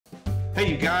Hey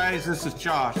you guys, this is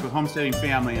Josh with Homesteading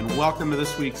Family, and welcome to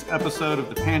this week's episode of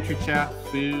the Pantry Chat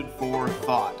Food for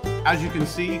Thought. As you can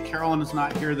see, Carolyn is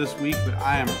not here this week, but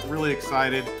I am really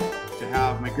excited to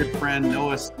have my good friend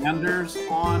Noah Sanders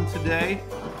on today.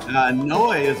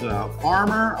 Noah is a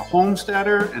farmer, a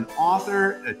homesteader, an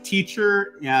author, a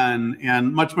teacher,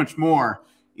 and much, much more.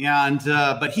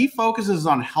 But he focuses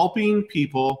on helping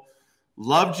people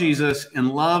love Jesus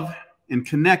and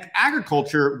connect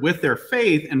agriculture with their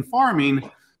faith and farming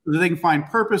so that they can find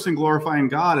purpose in glorifying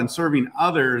God and serving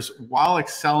others while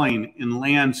excelling in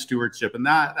land stewardship. And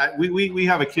we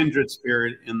have a kindred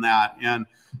spirit in that. And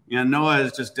Noah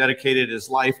has just dedicated his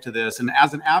life to this. And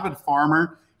as an avid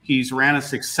farmer, he's ran a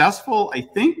successful, I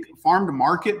think, farm to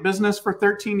market business for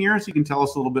 13 years. He can tell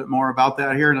us a little bit more about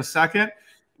that here in a second.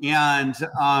 And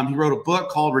he wrote a book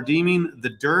called Redeeming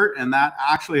the Dirt, and that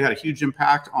actually had a huge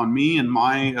impact on me and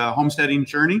my homesteading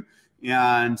journey.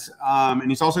 And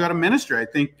he's also got a ministry. I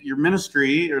think your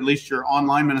ministry, or at least your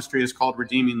online ministry, is called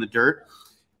Redeeming the Dirt.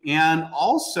 And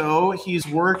also he's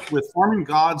worked with Farming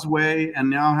God's Way and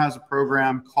now has a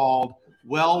program called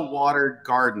Well-Watered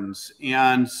Gardens.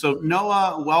 And so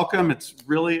Noah, welcome. It's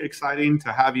really exciting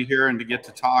to have you here and to get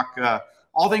to talk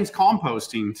all things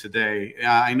composting today.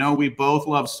 I know we both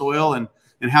love soil and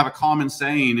have a common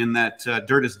saying in that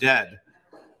dirt is dead.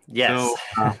 Yes.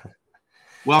 So,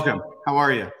 welcome. How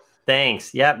are you?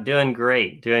 Thanks. Yep. Doing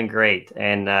great.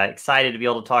 And excited to be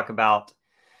able to talk about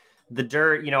the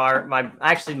dirt. You know,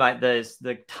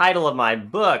 the title of my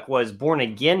book was Born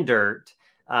Again Dirt.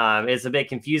 It's a bit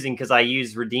confusing because I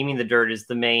use Redeeming the Dirt as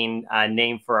the main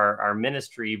name for our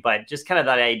ministry, but just kind of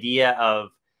that idea of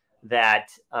that,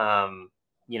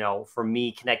 for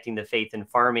me, connecting the faith and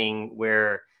farming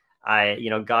where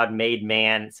God made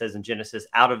man, it says in Genesis,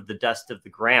 out of the dust of the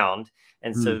ground.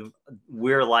 And so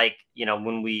we're like,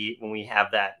 when we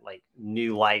have that like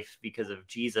new life because of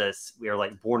Jesus, we are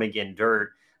like born again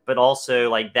dirt, but also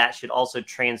like that should also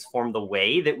transform the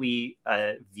way that we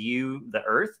view the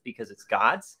earth because it's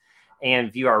God's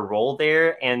and view our role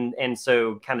there. And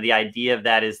so kind of the idea of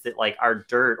that is that like our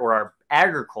dirt or our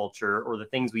agriculture or the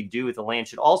things we do with the land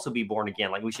should also be born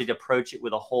again. Like we should approach it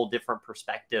with a whole different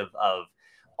perspective of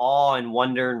awe and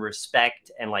wonder and respect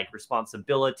and like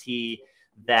responsibility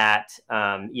that,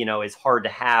 is hard to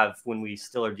have when we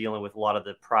still are dealing with a lot of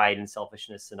the pride and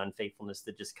selfishness and unfaithfulness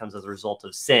that just comes as a result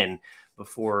of sin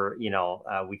before,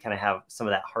 we kind of have some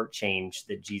of that heart change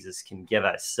that Jesus can give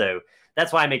us. So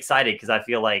that's why I'm excited, because I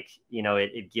feel like,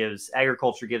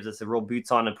 agriculture gives us a real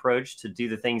boots on approach to do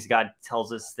the things God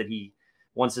tells us that he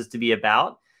wants us to be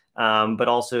about. But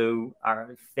also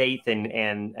our faith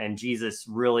and Jesus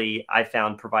really, I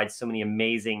found, provides so many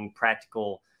amazing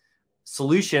practical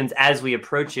solutions as we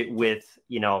approach it with,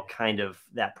 kind of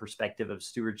that perspective of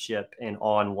stewardship and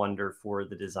awe and wonder for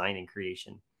the design and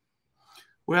creation.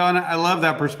 Well, and I love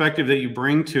that perspective that you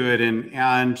bring to it,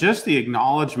 and just the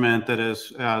acknowledgement that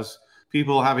as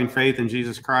people having faith in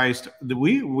Jesus Christ, that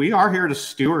we are here to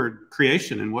steward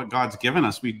creation and what God's given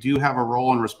us. We do have a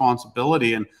role and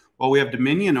responsibility, and while we have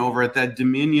dominion over it, that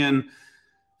dominion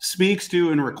speaks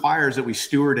to and requires that we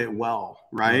steward it well,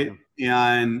 right? Mm-hmm.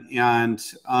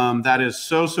 And that is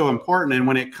so important. And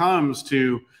when it comes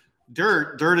to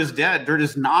dirt is dead. Dirt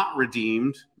is not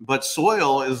redeemed, but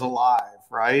soil is alive,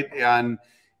 right? And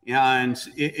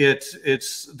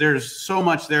it's there's so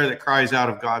much there that cries out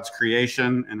of God's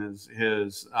creation and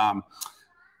his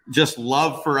just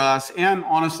love for us, and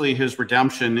honestly his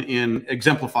redemption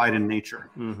exemplified in nature.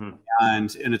 Mm-hmm.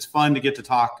 And it's fun to get to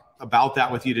talk about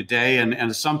that with you today, and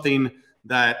it's something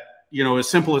that as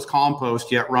simple as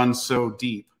compost yet runs so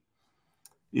deep.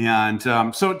 And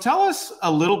so tell us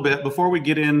a little bit before we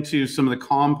get into some of the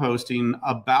composting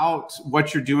about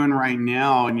what you're doing right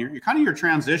now and your kind of your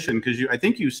transition, because I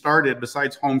think you started,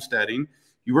 besides homesteading,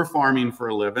 you were farming for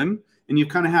a living, and you've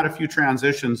kind of had a few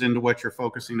transitions into what you're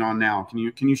focusing on now.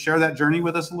 Can you share that journey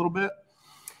with us a little bit?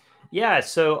 Yeah,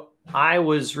 so I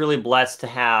was really blessed to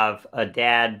have a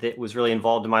dad that was really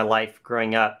involved in my life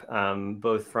growing up,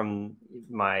 both from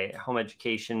my home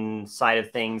education side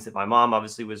of things that my mom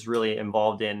obviously was really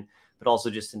involved in, but also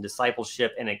just in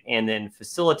discipleship and then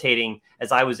facilitating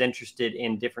as I was interested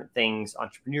in different things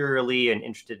entrepreneurially and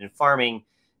interested in farming,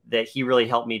 that he really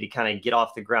helped me to kind of get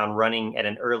off the ground running at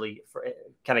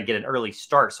get an early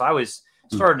start. So I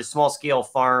started a small scale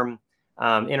farm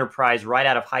enterprise right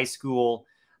out of high school.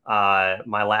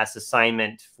 My last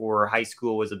assignment for high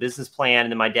school was a business plan.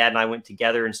 And then my dad and I went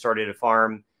together and started a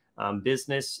farm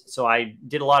business. So I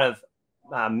did a lot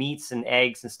of meats and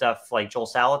eggs and stuff like Joel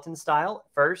Salatin style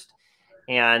first.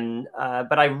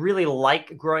 But I really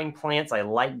like growing plants. I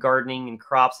like gardening and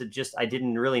crops. I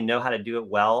didn't really know how to do it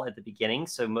well at the beginning.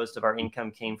 So most of our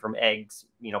income came from eggs,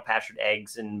 pastured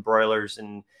eggs and broilers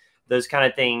and those kind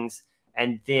of things.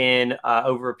 And then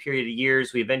over a period of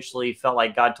years, we eventually felt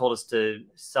like God told us to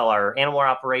sell our animal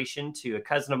operation to a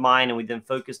cousin of mine. And we then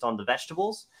focused on the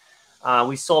vegetables.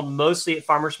 We sold mostly at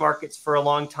farmers markets for a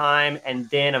long time. And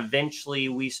then eventually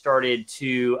we started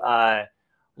to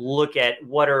look at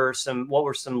what were some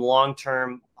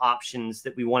long-term options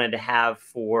that we wanted to have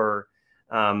for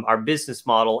our business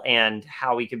model and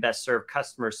how we could best serve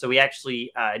customers. So we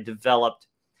actually developed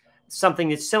something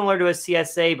that's similar to a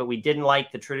CSA, but we didn't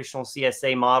like the traditional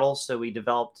CSA model. So we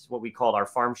developed what we called our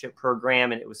farmship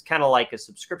program. And it was kind of like a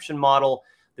subscription model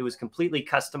that was completely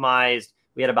customized.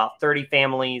 We had about 30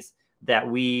 families that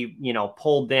we,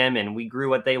 pulled them and we grew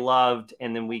what they loved.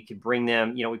 And then we could bring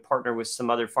them, we partnered with some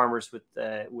other farmers with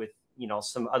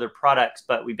some other products,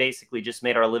 but we basically just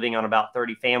made our living on about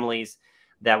 30 families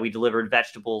that we delivered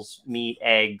vegetables, meat,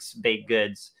 eggs, baked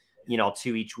goods,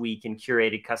 to each week and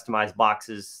curated customized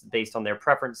boxes based on their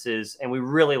preferences. And we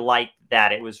really liked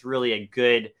that. It was really a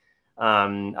good,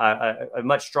 a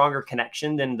much stronger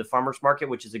connection than the farmer's market,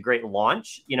 which is a great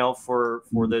launch, for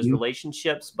those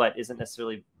relationships, but isn't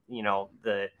necessarily,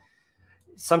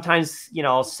 sometimes,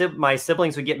 my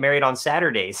siblings would get married on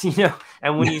Saturdays,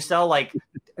 and when you sell like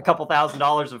a couple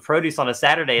 $1,000s of produce on a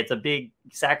Saturday, it's a big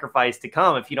sacrifice to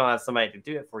come if you don't have somebody to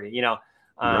do it for you,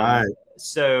 Right.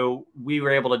 So we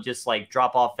were able to just like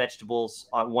drop off vegetables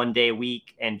on one day a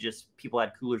week, and just people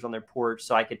had coolers on their porch.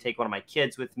 So I could take one of my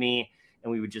kids with me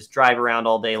and we would just drive around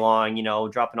all day long,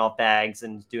 dropping off bags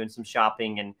and doing some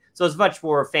shopping. And so it's much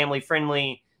more family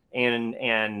friendly.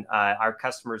 And our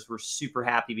customers were super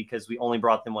happy because we only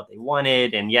brought them what they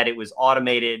wanted, and yet it was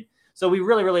automated. So we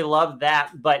really, really loved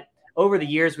that. But over the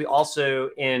years, we also,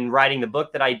 in writing the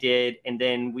book that I did, and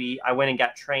then I went and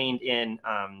got trained in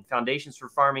Foundations for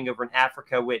Farming over in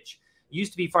Africa, which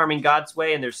used to be Farming God's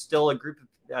Way. And there's still a group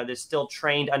that's still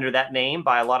trained under that name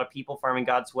by a lot of people, Farming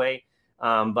God's Way.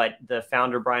 But the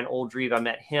founder, Brian Oldreeve, I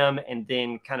met him and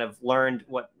then kind of learned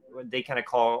what they kind of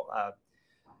call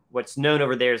what's known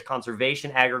over there as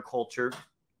conservation agriculture,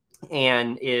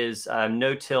 and is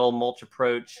no-till mulch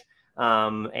approach,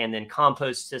 and then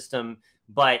compost system.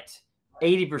 But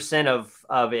 80% of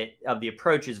the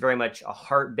approach is very much a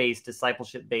heart-based,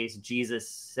 discipleship-based,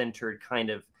 Jesus-centered kind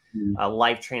of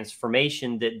life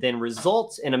transformation that then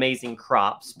results in amazing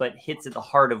crops, but hits at the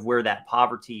heart of where that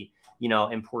poverty,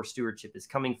 and poor stewardship is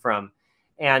coming from.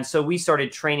 And so we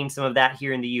started training some of that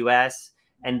here in the U.S.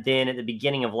 And then at the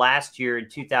beginning of last year, in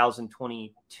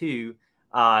 2022,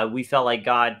 we felt like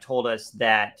God told us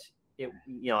that he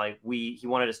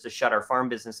wanted us to shut our farm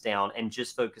business down and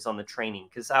just focus on the training.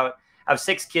 Because I have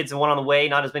 6 kids and one on the way,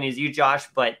 not as many as you, Josh,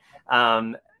 but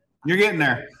you're getting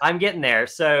there. I'm getting there.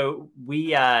 So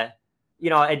we, at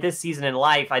this season in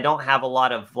life, I don't have a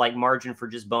lot of like margin for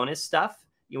just bonus stuff,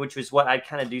 which was what I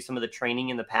kind of do some of the training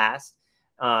in the past.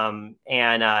 So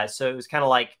it was kind of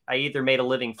like I either made a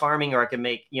living farming, or I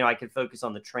could focus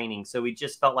on the training. So we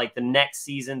just felt like the next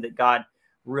season that God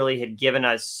really had given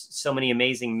us so many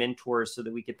amazing mentors so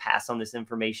that we could pass on this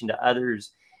information to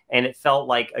others. And it felt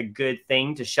like a good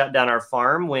thing to shut down our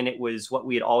farm when it was what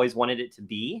we had always wanted it to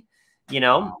be,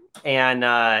 and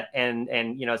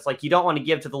it's like, you don't want to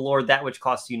give to the Lord that which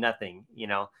costs you nothing,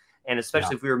 and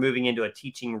especially if we were moving into a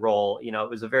teaching role, it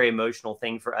was a very emotional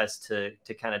thing for us to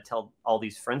kind of tell all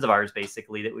these friends of ours,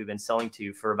 basically, that we've been selling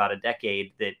to for about a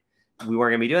decade, that we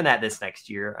weren't going to be doing that this next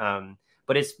year.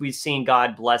 But we've seen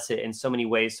God bless it in so many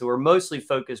ways. So we're mostly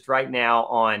focused right now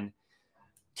on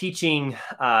teaching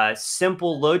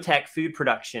simple, low-tech food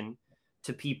production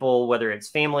to people, whether it's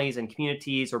families and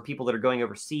communities or people that are going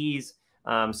overseas.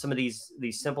 Some of these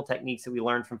simple techniques that we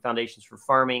learned from Foundations for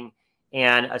Farming,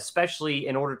 and especially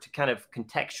in order to kind of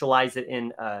contextualize it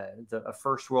in a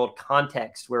first world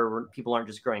context where people aren't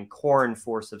just growing corn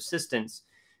for subsistence,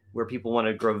 where people want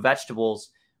to grow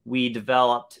vegetables. We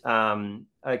developed kind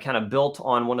of built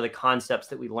on one of the concepts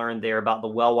that we learned there about the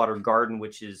well-watered garden,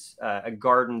 which is a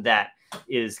garden that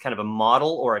is kind of a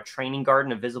model or a training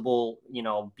garden, a visible,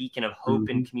 beacon of hope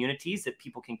in communities that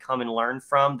people can come and learn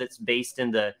from, that's based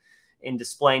in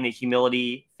displaying the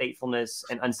humility, faithfulness,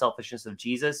 and unselfishness of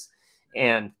Jesus.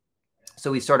 And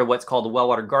so we started what's called the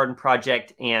Well-Watered Garden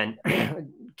Project, and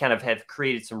kind of have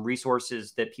created some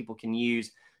resources that people can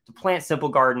use to plant simple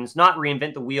gardens, not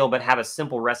reinvent the wheel, but have a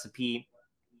simple recipe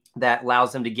that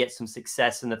allows them to get some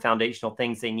success in the foundational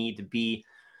things they need to be,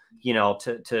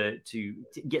 to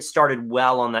get started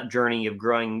well on that journey of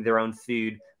growing their own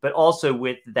food, but also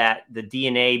with that, the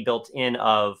DNA built in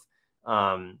of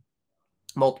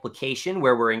multiplication,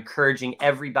 where we're encouraging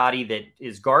everybody that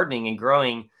is gardening and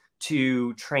growing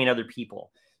to train other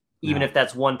people, even if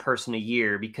that's one person a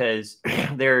year, because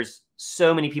there's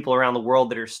so many people around the world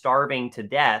that are starving to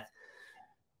death,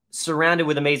 surrounded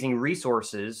with amazing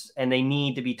resources, and they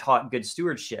need to be taught good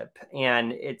stewardship.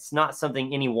 And it's not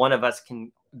something any one of us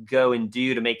can go and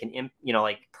do to make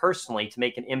like personally, to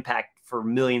make an impact for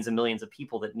millions and millions of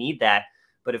people that need that.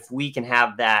 But if we can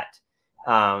have that,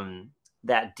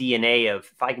 that DNA of,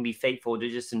 if I can be faithful to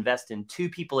just invest in 2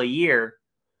 people a year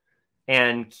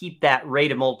and keep that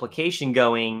rate of multiplication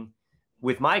going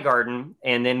with my garden,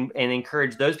 and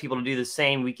encourage those people to do the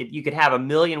same, you could have 1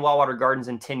 million well water gardens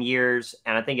in 10 years.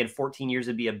 And I think in 14 years,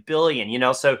 it'd be 1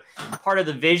 billion, so part of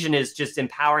the vision is just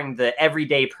empowering the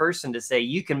everyday person to say,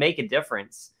 you can make a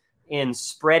difference in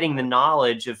spreading the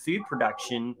knowledge of food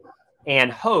production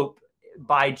and hope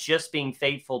by just being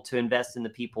faithful to invest in the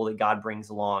people that God brings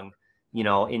along,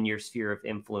 in your sphere of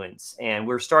influence. And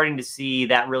we're starting to see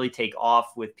that really take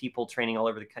off with people training all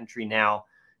over the country now.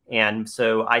 And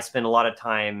so I spend a lot of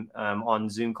time on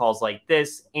Zoom calls like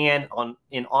this, and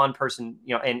on-person,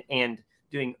 and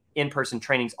doing in-person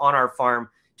trainings on our farm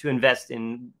to invest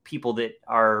in people that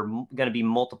are going to be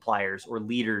multipliers or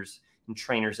leaders and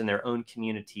trainers in their own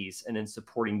communities, and then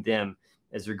supporting them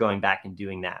as they're going back and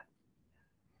doing that.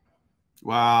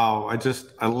 Wow.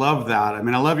 I love that. I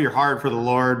mean, I love your heart for the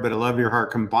Lord, but I love your heart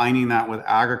combining that with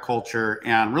agriculture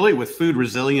and really with food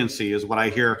resiliency is what I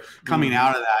hear coming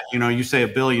out of that. You say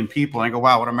 1 billion people, and I go,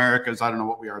 wow, what America is, I don't know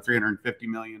what we are, 350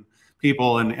 million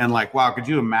people. And like, wow, could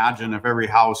you imagine if every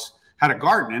house had a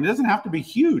garden? And it doesn't have to be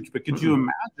huge, but could you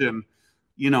imagine,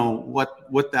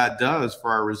 what that does for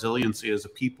our resiliency as a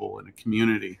people and a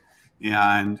community?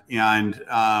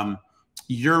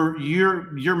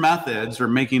 Your methods are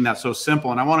making that so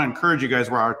simple. And I want to encourage you guys,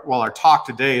 while our talk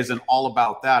today isn't all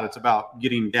about that, it's about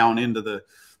getting down into the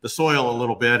soil a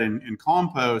little bit and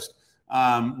compost.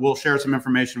 We'll share some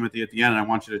information with you at the end. And I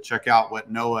want you to check out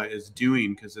what Noah is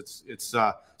doing, because it's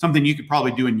something you could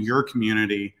probably do in your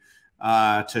community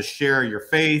to share your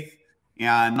faith,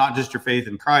 and not just your faith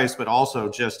in Christ, but also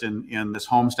just in this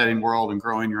homesteading world and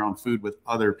growing your own food with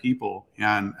other people.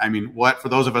 And I mean, for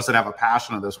those of us that have a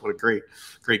passion of this, what a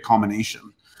great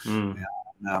combination.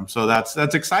 So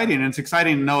that's exciting. And it's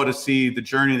exciting to see the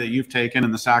journey that you've taken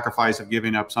and the sacrifice of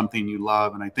giving up something you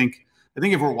love. And I think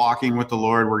if we're walking with the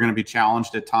Lord, we're going to be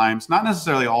challenged at times, not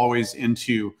necessarily always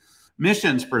into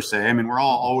missions per se. I mean, we're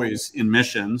all always in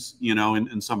missions,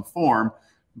 in some form.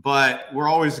 But we're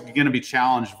always going to be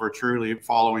challenged for truly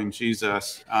following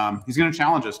Jesus. He's going to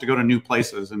challenge us to go to new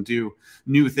places and do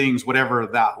new things, whatever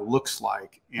that looks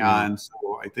like. And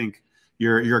so I think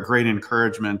you're a great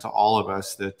encouragement to all of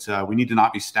us that we need to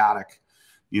not be static,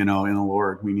 in the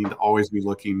Lord. We need to always be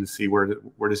looking to see where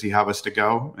does he have us to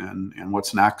go, and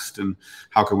what's next, and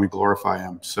how can we glorify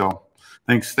him. So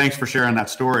thanks for sharing that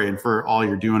story and for all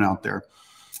you're doing out there.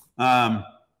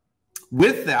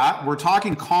 With that, we're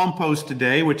talking compost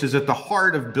today, which is at the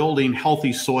heart of building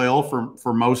healthy soil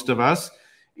for most of us.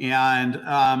 And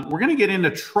we're going to get into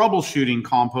troubleshooting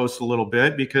compost a little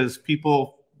bit, because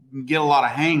people get a lot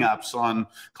of hangups on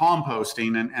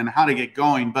composting and how to get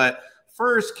going. But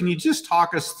first, can you just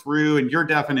talk us through, in your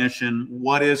definition,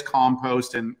 what is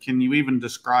compost? And can you even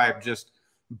describe just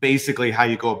basically how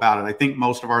you go about it? I think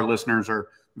most of our listeners are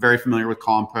very familiar with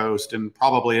compost and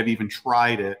probably have even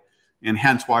tried it, and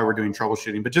hence why we're doing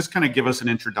troubleshooting. But just kind of give us an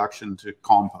introduction to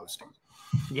composting.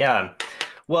 Yeah.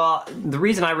 Well, the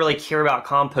reason I really care about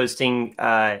composting,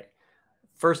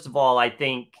 first of all, I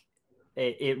think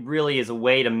it really is a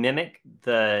way to mimic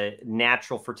the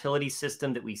natural fertility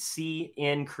system that we see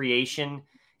in creation.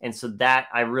 And so that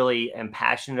I really am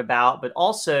passionate about. But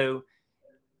also,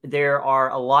 there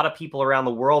are a lot of people around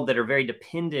the world that are very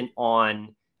dependent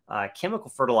on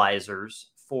chemical fertilizers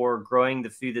for growing the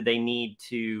food that they need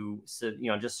to,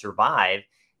 just survive.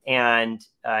 And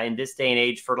in this day and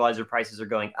age, fertilizer prices are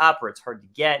going up, or it's hard to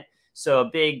get. So a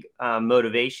big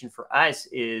motivation for us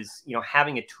is,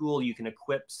 having a tool you can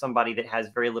equip somebody that has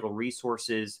very little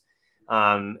resources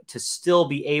to still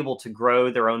be able to grow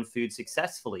their own food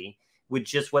successfully with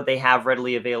just what they have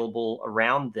readily available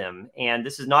around them. And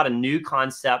this is not a new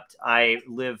concept. I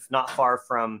live not far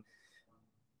from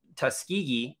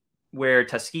Tuskegee, where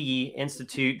Tuskegee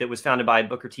Institute, that was founded by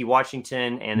Booker T.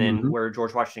 Washington, and then where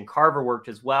George Washington Carver worked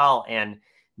as well. And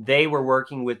they were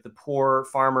working with the poor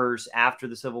farmers after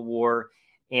the Civil War.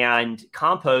 And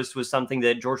compost was something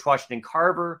that George Washington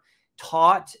Carver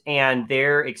taught, and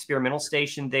their experimental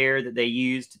station there that they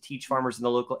used to teach farmers in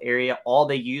the local area, all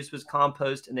they used was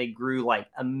compost, and they grew like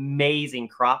amazing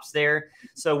crops there.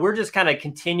 So we're just kind of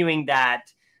continuing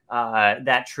that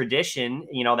that tradition,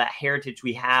 that heritage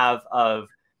we have of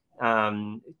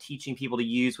teaching people to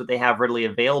use what they have readily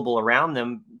available around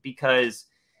them. Because,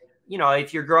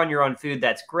 if you're growing your own food,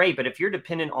 that's great. But if you're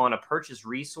dependent on a purchased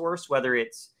resource, whether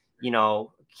it's,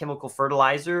 chemical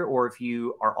fertilizer, or if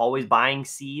you are always buying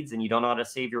seeds and you don't know how to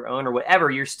save your own or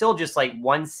whatever, you're still just like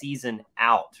one season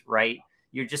out, right?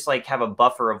 You're just like have a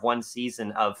buffer of one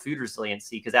season of food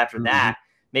resiliency. Because after that,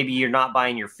 maybe you're not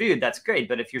buying your food. That's great.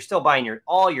 But if you're still buying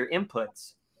all your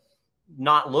inputs,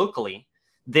 not locally,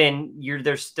 then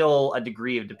there's still a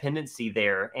degree of dependency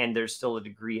there. And there's still a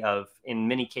degree of, in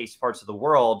many cases, parts of the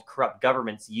world, corrupt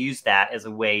governments use that as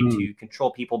a way to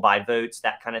control people by votes,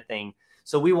 that kind of thing.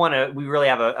 So we really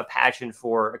have a passion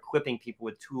for equipping people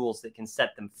with tools that can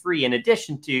set them free. In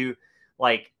addition to,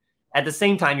 like, at the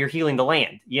same time, you're healing the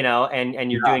land,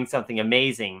 and you're doing something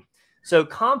amazing. So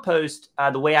compost,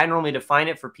 the way I normally define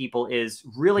it for people, is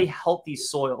really healthy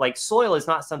soil. Like, soil is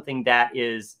not something that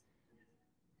is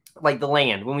like the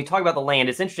land. When we talk about the land,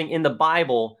 it's interesting. In the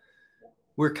Bible,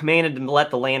 we're commanded to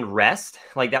let the land rest.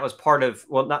 Like, that was part of,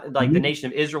 well, not like the nation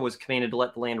of Israel was commanded to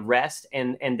let the land rest.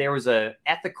 And there was a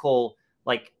ethical,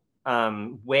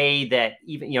 way that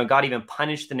even, God even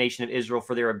punished the nation of Israel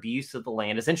for their abuse of the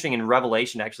land. It's interesting, in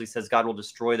Revelation, it actually says God will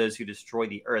destroy those who destroy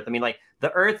the earth. I mean, like,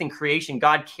 the earth and creation,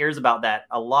 God cares about that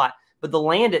a lot. But the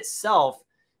land itself,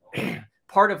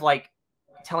 part of like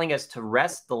telling us to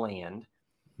rest the land,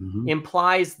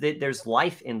 implies that there's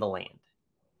life in the land,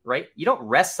 right? You don't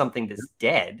rest something that's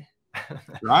dead.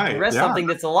 Right. You rest something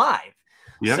that's alive.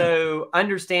 Yep. So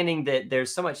understanding that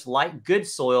there's so much good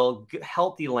soil,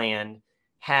 healthy land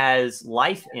has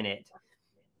life in it.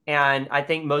 And I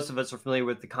think most of us are familiar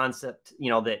with the concept,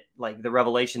 that, like, the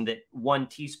revelation that 1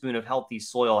 teaspoon of healthy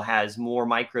soil has more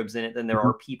microbes in it than there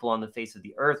are people on the face of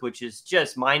the earth, which is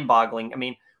just mind-boggling. I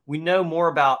mean, we know more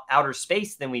about outer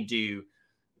space than we do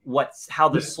how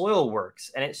the soil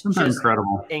works. And it's just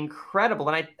incredible.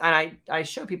 And I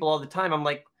show people all the time, I'm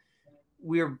like,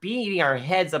 we're beating our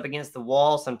heads up against the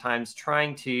wall sometimes,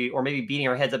 trying to, or maybe beating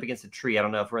our heads up against a tree. I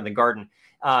don't know if we're in the garden,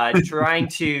 trying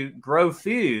to grow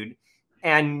food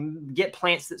and get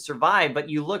plants that survive. But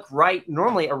you look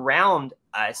normally around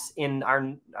us in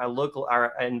our local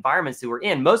environments that we're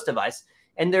in, most of us,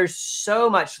 and there's so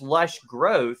much lush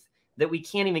growth that we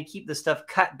can't even keep the stuff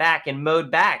cut back and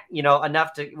mowed back,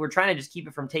 enough we're trying to just keep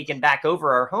it from taking back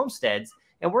over our homesteads.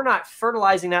 And we're not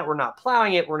fertilizing that. We're not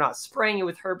plowing it. We're not spraying it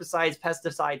with herbicides,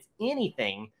 pesticides,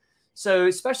 anything. So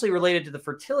especially related to the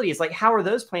fertility, it's like, how are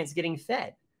those plants getting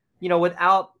fed?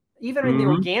 Without, even in the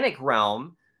organic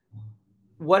realm,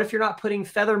 what if you're not putting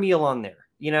feather meal on there,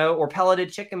 or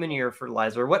pelleted chicken manure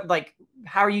fertilizer?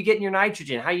 How are you getting your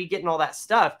nitrogen? How are you getting all that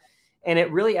stuff? And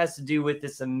it really has to do with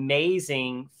this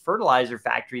amazing fertilizer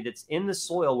factory that's in the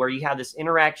soil, where you have this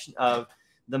interaction of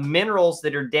the minerals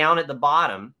that are down at the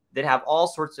bottom that have all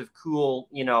sorts of cool,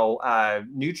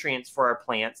 nutrients for our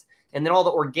plants, and then all the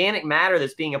organic matter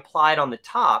that's being applied on the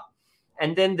top.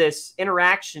 And then this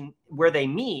interaction where they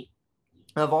meet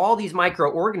of all these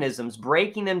microorganisms,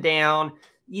 breaking them down,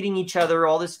 eating each other,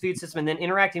 all this food system, and then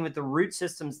interacting with the root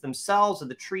systems themselves of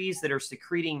the trees that are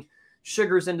secreting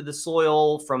sugars into the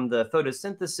soil from the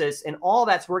photosynthesis, and all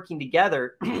that's working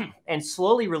together and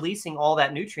slowly releasing all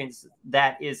that nutrients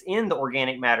that is in the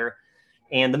organic matter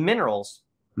and the minerals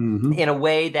in a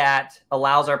way that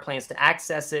allows our plants to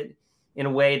access it in a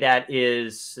way that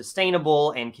is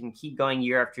sustainable and can keep going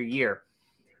year after year.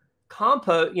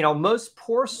 Compost, most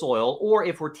poor soil, or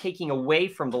if we're taking away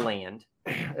from the land,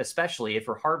 especially if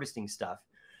we're harvesting stuff,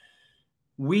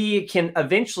 we can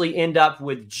eventually end up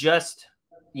with just,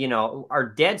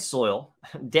 our dead soil,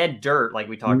 dead dirt, like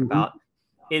we talked about,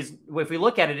 is, if we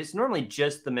look at it, it's normally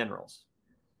just the minerals.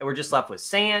 And we're just left with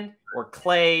sand or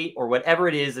clay or whatever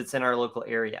it is that's in our local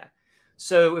area.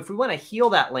 So if we want to heal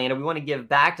that land, or we want to give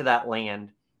back to that land,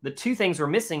 the two things we're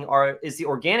missing is the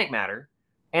organic matter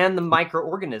and the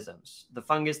microorganisms, the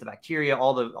fungus, the bacteria,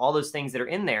 all those things that are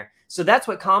in there. So that's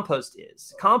what compost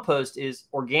is. Compost is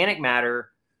organic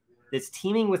matter that's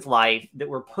teeming with life that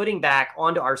we're putting back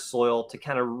onto our soil to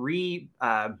kind of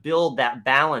rebuild that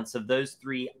balance of those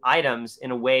three items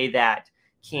in a way that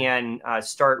can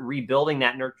start rebuilding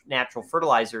that natural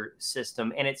fertilizer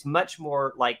system. And it's much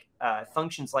more like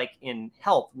functions like in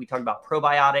health. We talk about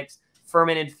probiotics,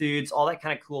 fermented foods, all that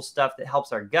kind of cool stuff that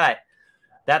helps our gut.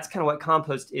 That's kind of what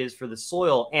compost is for the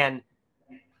soil. And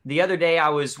the other day I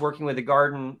was working with a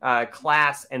garden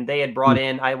class, and they had brought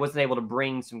in, I wasn't able to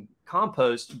bring some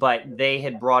compost, but they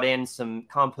had brought in some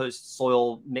compost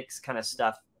soil mix kind of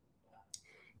stuff.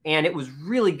 And it was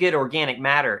really good organic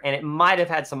matter, and it might have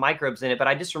had some microbes in it, but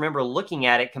I just remember looking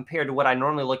at it compared to what I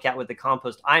normally look at with the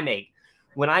compost I make,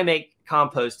 when I make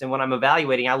compost and when I'm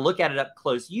evaluating, I look at it up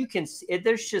close. You can see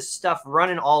there's just stuff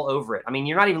running all over it. I mean,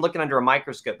 you're not even looking under a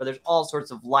microscope, but there's all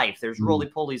sorts of life. There's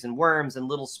roly-polies and worms and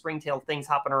little spring-tailed things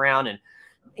hopping around and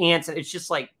ants. And it's just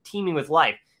like teeming with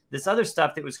life. This other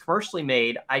stuff that was commercially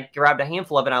made, I grabbed a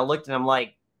handful of it and I looked and I'm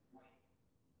like,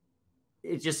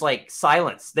 it's just like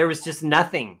silence. There was just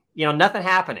nothing, nothing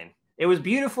happening. It was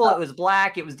beautiful. It was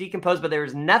black. It was decomposed, but there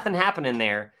was nothing happening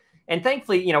there. And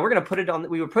thankfully, we're going to put it on,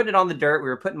 we were putting it on the dirt. We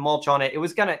were putting mulch on it. It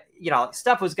was going to,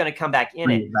 stuff was going to come back in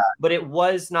it, but it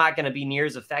was not going to be near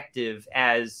as effective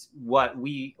as what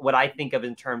I think of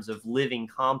in terms of living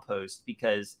compost,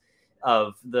 because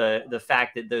of the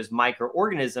fact that those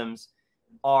microorganisms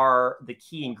are the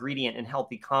key ingredient in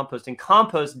healthy compost. And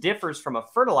compost differs from a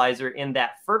fertilizer in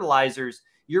that fertilizers,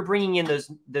 you're bringing in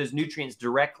those nutrients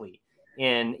directly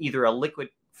in either a liquid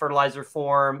fertilizer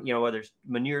form, whether it's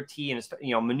manure tea and,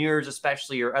 manures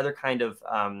especially, or other kind of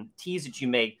teas that you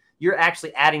make. You're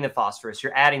actually adding the phosphorus,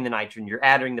 you're adding the nitrogen, you're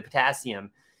adding the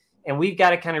potassium. And we've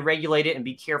got to kind of regulate it and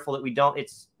be careful that we don't,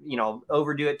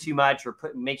 overdo it too much, or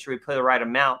make sure we put the right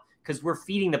amount, because we're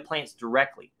feeding the plants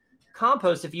directly.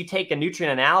 Compost, if you take a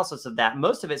nutrient analysis of that,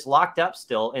 most of it's locked up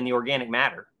still in the organic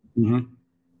matter.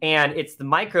 And it's the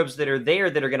microbes that are there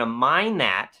that are going to mine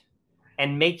that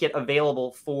and make it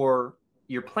available for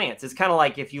your plants. It's kind of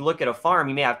like if you look at a farm,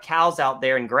 you may have cows out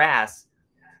there and grass,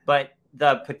 but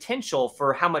the potential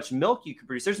for how much milk you can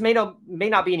produce, there's may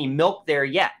not be any milk there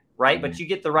yet, right? But you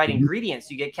get the right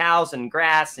ingredients, you get cows and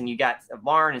grass, and you got a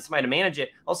barn and somebody to manage it.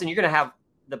 All of a sudden, you're going to have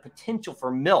the potential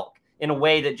for milk in a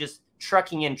way that just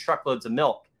trucking in truckloads of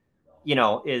milk,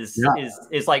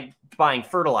 is like buying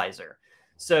fertilizer.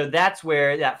 So that's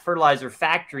where that fertilizer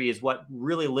factory is what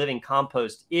really living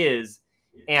compost is.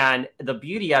 And the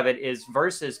beauty of it is,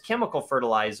 versus chemical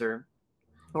fertilizer,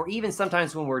 or even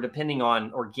sometimes when we're depending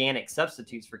on organic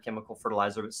substitutes for chemical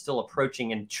fertilizer, but still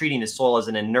approaching and treating the soil as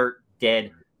an inert,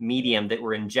 dead medium that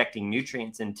we're injecting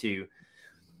nutrients into.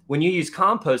 When you use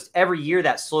compost, every year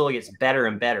that soil gets better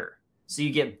and better. So you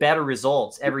get better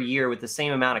results every year with the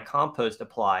same amount of compost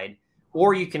applied,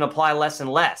 or you can apply less and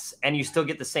less and you still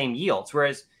get the same yields.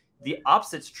 Whereas the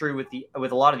opposite's true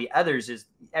with a lot of the others, is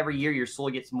every year your soil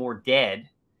gets more dead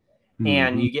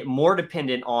and you get more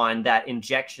dependent on that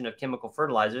injection of chemical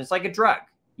fertilizer. It's like a drug,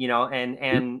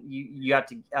 and you have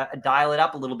to dial it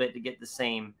up a little bit to get the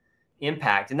same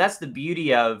impact. And that's the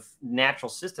beauty of natural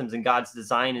systems and God's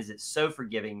design, is it's so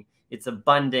forgiving. It's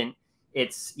abundant.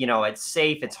 It's, it's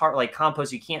safe. It's hard, like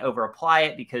compost. You can't over apply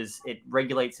it because it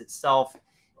regulates itself.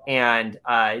 And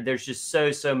there's just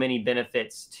so many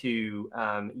benefits to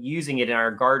using it in our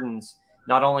gardens,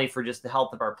 not only for just the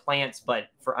health of our plants, but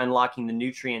for unlocking the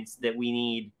nutrients that we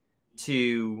need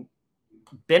to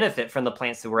benefit from the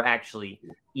plants that we're actually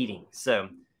eating. So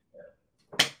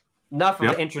enough of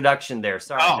an introduction there.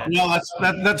 Sorry. Oh, no,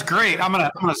 that's great. I'm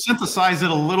gonna synthesize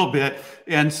it a little bit.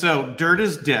 And so dirt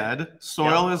is dead,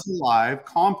 soil is alive.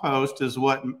 Compost is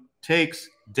what takes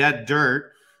dead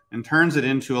dirt and turns it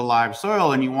into a live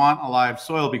soil. And you want a live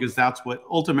soil because that's what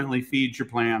ultimately feeds your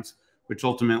plants, which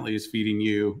ultimately is feeding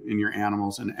you and your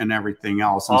animals and everything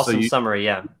else. And awesome summary.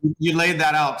 Yeah. You laid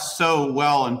that out so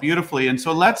well and beautifully. And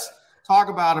so let's talk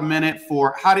about a minute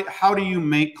for how do you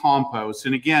make compost?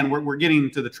 And again, we're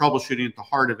getting to the troubleshooting at the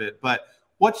heart of it, but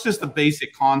what's just the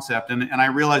basic concept? And I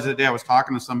realized the day I was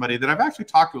talking to somebody that I've actually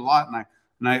talked to a lot,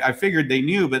 and I figured they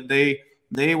knew, but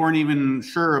they weren't even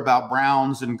sure about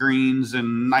browns and greens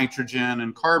and nitrogen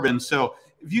and carbon. So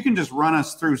if you can just run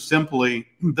us through simply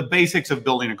the basics of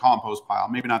building a compost pile,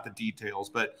 maybe not the details,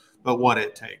 but what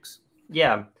it takes.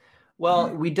 Yeah.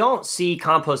 Well, we don't see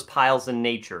compost piles in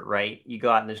nature, right? You go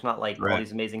out and there's not like all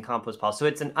these amazing compost piles. So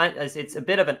it's a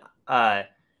bit of a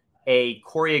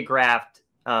choreographed,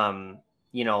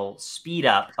 speed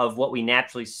up of what we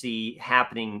naturally see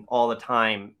happening all the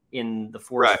time in the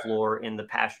forest floor, in the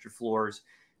pasture floors.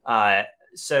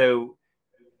 So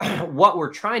what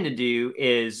we're trying to do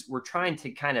is we're trying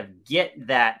to kind of get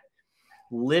that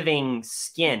living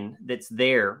skin that's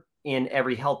there in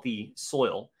every healthy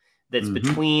soil that's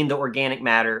between the organic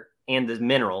matter and the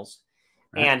minerals,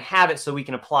 and have it so we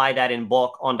can apply that in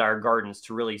bulk onto our gardens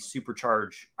to really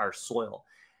supercharge our soil.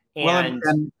 And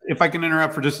if I can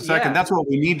interrupt for just a second, that's what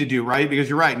we need to do, right? Because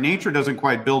you're right. Nature doesn't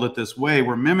quite build it this way.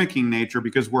 We're mimicking nature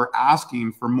because we're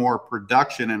asking for more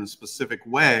production in a specific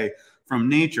way from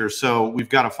nature. So we've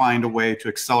got to find a way to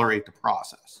accelerate the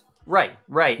process. Right.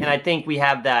 And I think we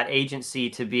have that agency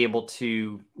to be able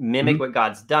to mimic what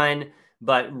God's done,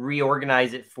 but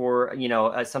reorganize it for,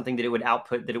 something that it would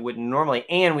output that it wouldn't normally.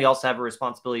 And we also have a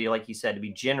responsibility, like you said, to be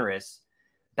generous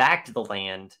back to the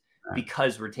land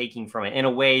because we're taking from it in a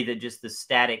way that just the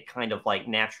static kind of like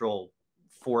natural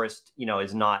forest, you know,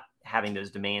 is not having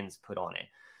those demands put on it.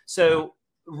 So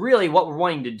really what we're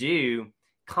wanting to do,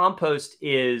 compost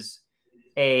is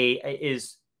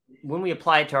when we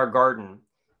apply it to our garden,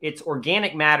 it's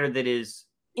organic matter that is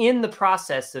in the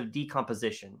process of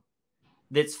decomposition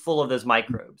that's full of those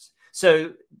microbes.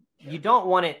 So you don't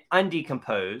want it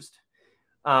undecomposed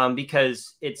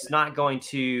because it's not going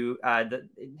to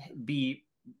be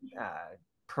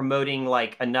promoting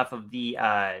like enough of the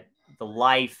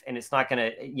life, and it's not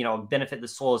going to, you know, benefit the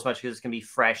soil as much because it's going to be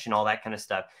fresh and all that kind of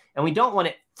stuff. And we don't want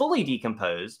it fully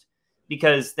decomposed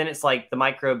because then it's like the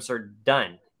microbes are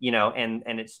done, you know, and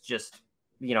it's just,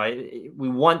 you know, we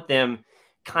want them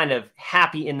kind of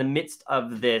happy in the midst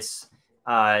of this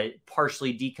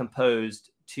partially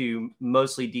decomposed to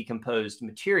mostly decomposed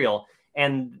material.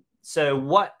 And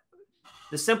so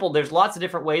there's lots of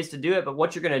different ways to do it, but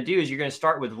what you're going to do is you're going to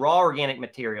start with raw organic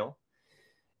material,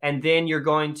 and then you're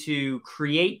going to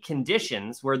create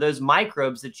conditions where those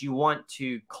microbes that you want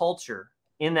to culture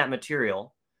in that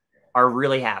material are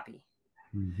really happy.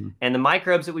 Mm-hmm. And the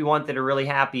microbes that we want that are really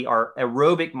happy are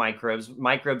aerobic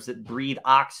microbes that breathe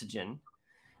oxygen,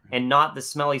 and not the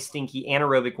smelly, stinky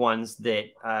anaerobic ones that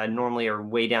normally are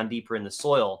way down deeper in the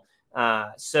soil.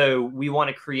 So we want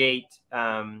to create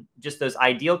just those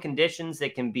ideal conditions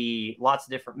that can be lots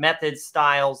of different methods,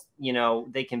 styles, you know,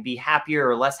 they can be happier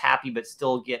or less happy, but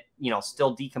still get, you know,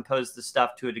 still decompose the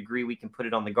stuff to a degree we can put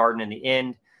it on the garden in the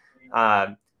end.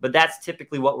 But that's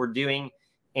typically what we're doing.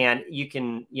 And you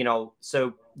can, you know,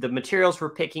 so the materials we're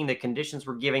picking, the conditions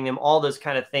we're giving them, all those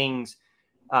kind of things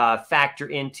factor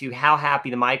into how happy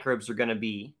the microbes are going to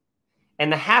be.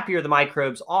 And the happier the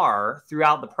microbes are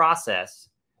throughout the process,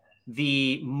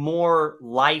 the more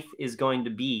life is going to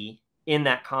be in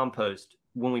that compost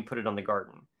when we put it on the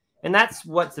garden. And that's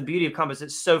what's the beauty of compost.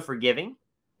 It's so forgiving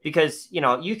because, you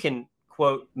know, you can,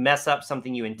 quote, mess up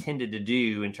something you intended to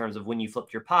do in terms of when you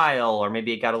flipped your pile, or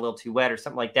maybe it got a little too wet or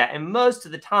something like that. And most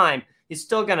of the time, it's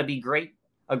still going to be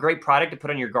a great product to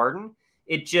put on your garden.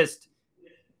 It just,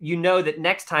 you know that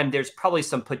next time there's probably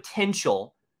some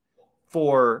potential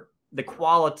for the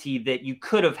quality that you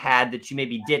could have had that you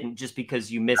maybe didn't just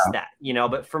because you missed that, you know.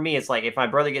 But for me, it's like if my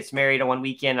brother gets married on one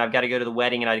weekend, I've got to go to the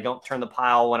wedding and I don't turn the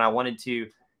pile when I wanted to,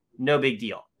 no big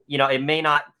deal. You know, I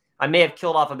may have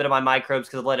killed off a bit of my microbes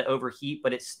because I let it overheat,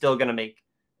 but it's still going to make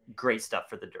great stuff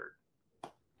for the dirt.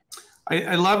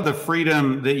 I love the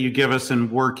freedom that you give us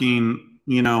in working,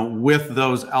 you know, with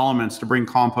those elements to bring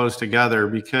compost together,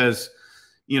 because,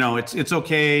 you know, it's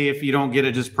okay if you don't get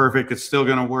it just perfect, it's still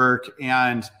going to work.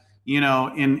 And, you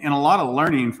know, in a lot of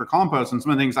learning for compost, and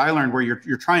some of the things I learned where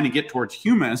you're trying to get towards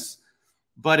humus,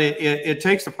 but it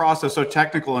takes the process so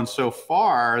technical and so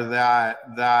far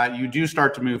that you do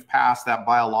start to move past that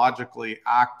biologically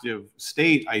active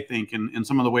state, I think, in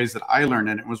some of the ways that I learned.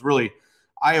 And it was really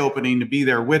eye-opening to be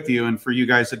there with you. And for you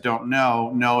guys that don't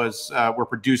know, Noah's we're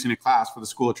producing a class for the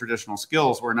School of Traditional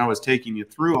Skills where Noah's taking you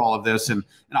through all of this. And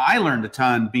I learned a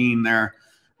ton being there.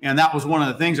 And that was one of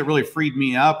the things that really freed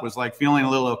me up, was like feeling a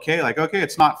little okay, like, okay,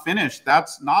 it's not finished.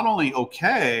 That's not only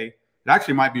okay, it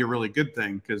actually might be a really good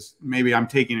thing, because maybe I'm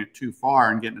taking it too far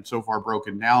and getting it so far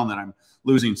broken down that I'm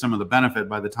losing some of the benefit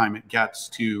by the time it gets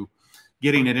to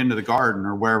getting it into the garden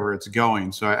or wherever it's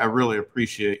going. So I really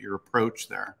appreciate your approach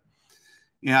there.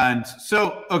 And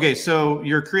so, okay, so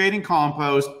you're creating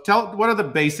compost. What are the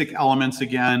basic elements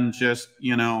again? Just,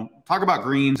 you know, talk about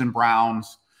greens and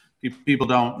browns. People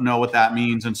don't know what that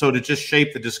means. And so to just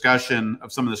shape the discussion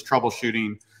of some of this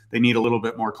troubleshooting, they need a little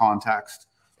bit more context.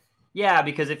 Yeah,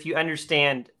 because if you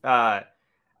understand, us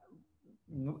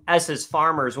as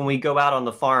farmers, when we go out on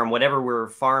the farm, whatever we're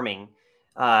farming,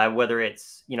 whether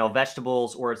it's, you know,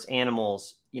 vegetables or it's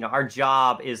animals, you know, our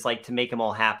job is like to make them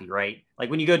all happy, right? Like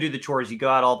when you go do the chores, you go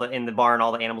out in the barn,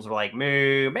 all the animals are like,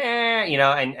 moo, meh, you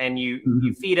know, and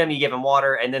you feed them, you give them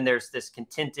water, and then there's this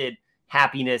contented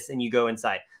happiness, and you go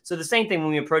inside. So the same thing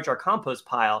when we approach our compost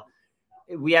pile,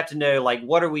 we have to know, like,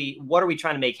 what are we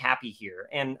trying to make happy here?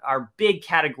 And our big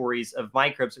categories of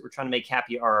microbes that we're trying to make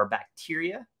happy are our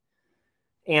bacteria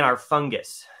and our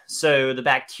fungus. So the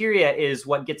bacteria is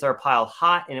what gets our pile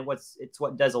hot, and it's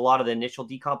what does a lot of the initial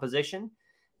decomposition.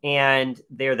 And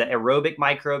they're the aerobic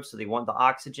microbes, so they want the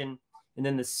oxygen. And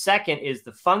then the second is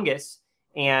the fungus.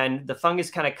 And the fungus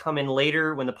kind of come in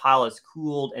later when the pile is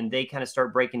cooled, and they kind of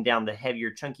start breaking down the heavier,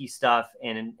 chunky stuff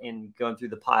and going through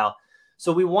the pile.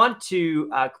 So we want to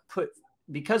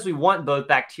because we want both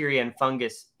bacteria and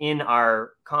fungus in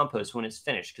our compost when it's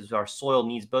finished, because our soil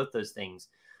needs both those things.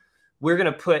 We're going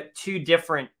to put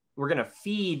we're going to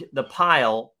feed the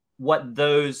pile what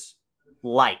those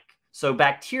like. So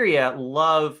bacteria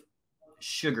love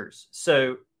sugars.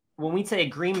 So when we say a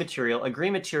green material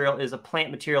is a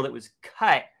plant material that was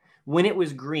cut when it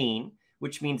was green,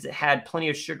 which means it had plenty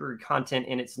of sugar content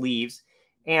in its leaves.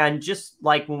 And just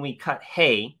like when we cut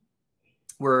hay,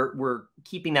 we're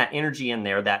keeping that energy in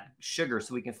there, that sugar,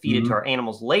 so we can feed it to our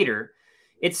animals later.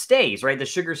 It stays, right? The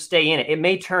sugars stay in it. It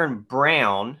may turn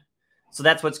brown. So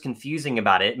that's what's confusing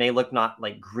about it. It may look not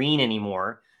like green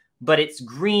anymore, but it's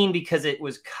green because it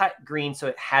was cut green. So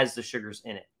it has the sugars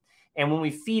in it. And when we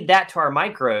feed that to our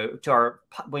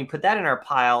when we put that in our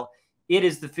pile, it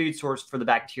is the food source for the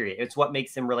bacteria. It's what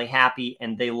makes them really happy,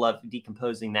 and they love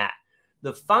decomposing that.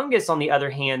 The fungus, on the other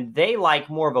hand, they like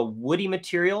more of a woody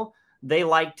material. They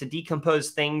like to decompose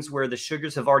things where the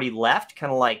sugars have already left,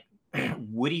 kind of like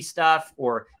woody stuff.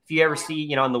 Or if you ever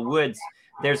see, in the woods,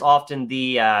 there's often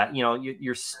the,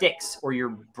 your sticks or your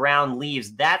brown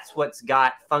leaves. That's what's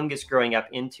got fungus growing up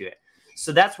into it.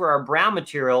 So that's where our brown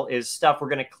material is stuff we're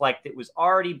going to collect that was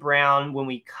already brown when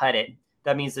we cut it.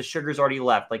 That means the sugar's already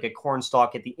left, like a corn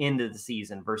stalk at the end of the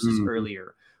season versus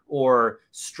earlier, or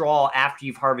straw after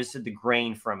you've harvested the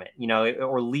grain from it,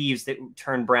 or leaves that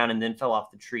turned brown and then fell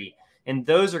off the tree. And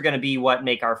those are going to be what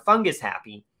make our fungus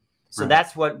happy. So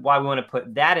that's why we want to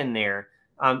put that in there.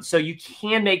 So you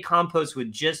can make compost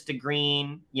with just a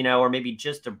green, or maybe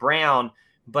just a brown,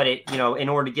 but in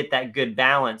order to get that good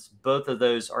balance, both of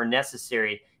those are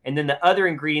necessary. And then the other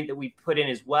ingredient that we put in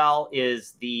as well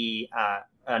is the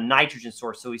nitrogen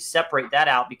source. So we separate that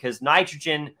out, because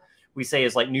nitrogen, we say,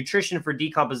 is like nutrition for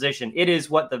decomposition. It is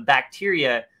what the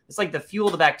bacteria, it's like the fuel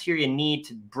the bacteria need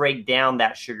to break down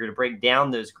that sugar, to break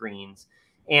down those greens.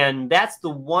 And that's the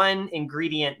one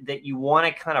ingredient that you want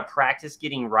to kind of practice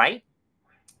getting right,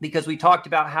 because we talked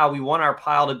about how we want our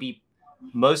pile to be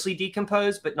mostly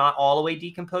decomposed, but not all the way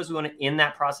decomposed. We want to end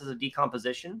that process of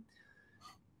decomposition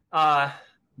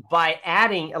by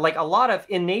adding, like a lot of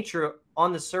in nature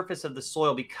on the surface of the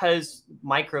soil, because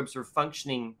microbes are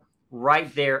functioning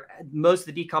right there. Most of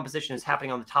the decomposition is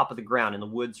happening on the top of the ground in the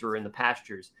woods or in the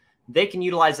pastures. They can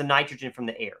utilize the nitrogen from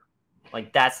the air.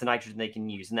 Like that's the nitrogen they can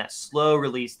use, and that slow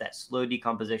release, that slow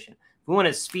decomposition. If we want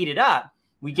to speed it up,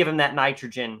 we give them that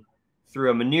nitrogen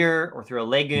through a manure or through a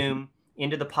legume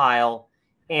into the pile,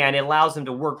 and it allows them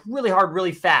to work really hard,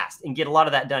 really fast, and get a lot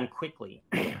of that done quickly.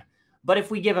 But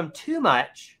if we give them too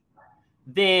much,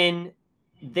 then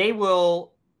the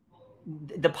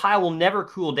pile will never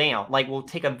cool down. Like, will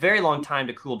take a very long time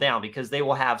to cool down, because they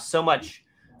will have so much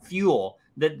fuel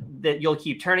that you'll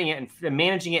keep turning it and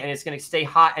managing it, and it's going to stay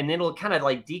hot, and then it'll kind of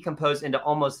like decompose into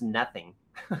almost nothing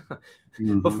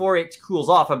before it cools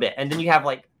off a bit. And then you have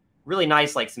like really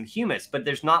nice, like some humus, but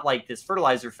there's not like this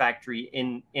fertilizer factory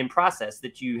in process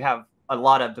that you have a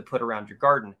lot of to put around your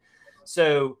garden.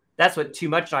 So that's what too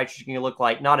much nitrogen can look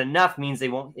like. Not enough means it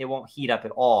won't heat up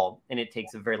at all, and it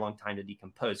takes a very long time to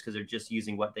decompose, because they're just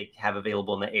using what they have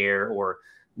available in the air or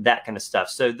that kind of stuff.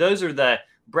 So those are the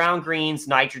brown, greens,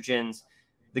 nitrogens.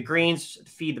 The greens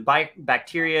feed the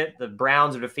bacteria, the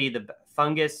browns are to feed the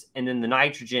fungus, and then the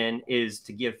nitrogen is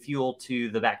to give fuel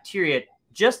to the bacteria,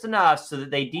 just enough so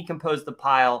that they decompose the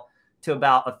pile to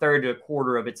about a third to a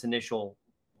quarter of its initial,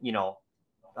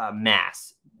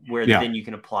 mass, where then you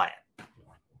can apply it.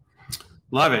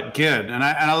 Love it. Good. And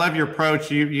I love your approach.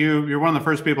 You're one of the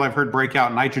first people I've heard break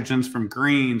out nitrogens from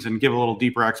greens and give a little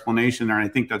deeper explanation there. And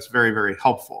I think that's very, very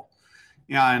helpful.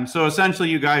 Yeah. And so essentially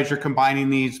you guys, you're combining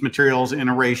these materials in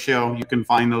a ratio. You can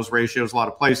find those ratios a lot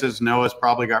of places. Noah's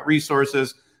probably got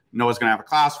resources. Noah's going to have a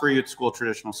class for you at School of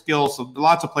Traditional Skills. So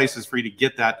lots of places for you to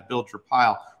get that to build your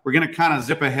pile. We're going to kind of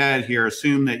zip ahead here.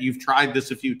 Assume that you've tried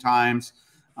this a few times,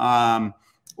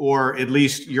 or at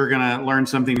least you're going to learn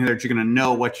something here that you're going to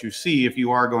know what you see if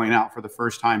you are going out for the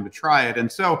first time to try it. And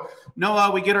so,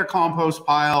 Noah, we get our compost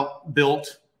pile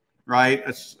built, right?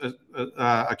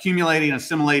 Accumulating,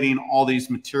 assimilating all these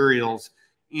materials.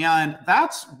 And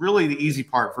that's really the easy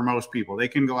part for most people. They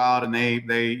can go out and they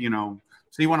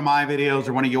see one of my videos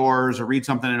or one of yours or read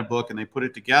something in a book and they put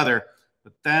it together,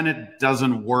 but then it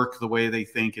doesn't work the way they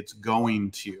think it's going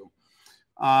to.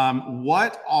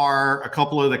 What are a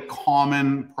couple of the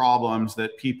common problems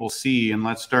that people see? And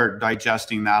let's start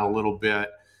digesting that a little bit,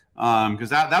 because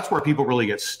that's where people really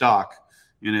get stuck.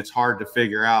 And it's hard to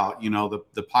figure out,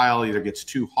 the pile either gets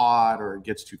too hot or it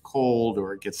gets too cold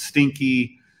or it gets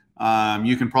stinky.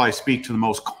 You can probably speak to the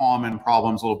most common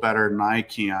problems a little better than I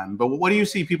can. But what do you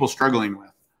see people struggling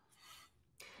with?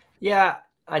 Yeah,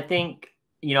 I think,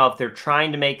 if they're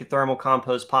trying to make a thermal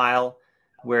compost pile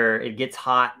where it gets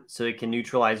hot so it can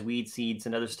neutralize weed seeds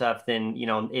and other stuff, then,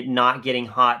 it not getting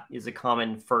hot is a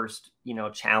common first,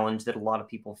 challenge that a lot of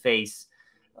people face.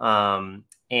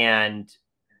 And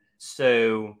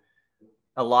So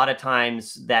a lot of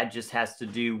times that just has to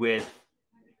do with,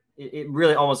 it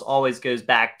really almost always goes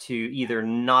back to either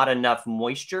not enough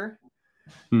moisture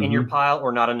in your pile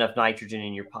or not enough nitrogen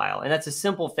in your pile. And that's a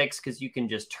simple fix because you can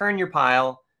just turn your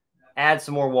pile, add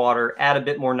some more water, add a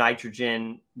bit more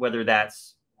nitrogen, whether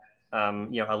that's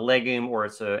a legume or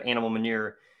it's a animal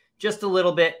manure, just a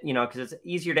little bit, because it's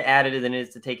easier to add it than it is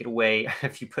to take it away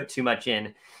if you put too much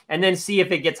in, and then see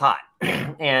if it gets hot.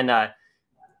 And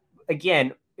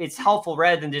again, it's helpful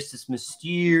rather than just this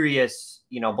mysterious,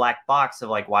 black box of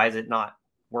like, why is it not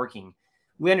working?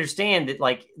 We understand that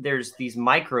like there's these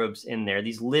microbes in there,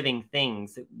 these living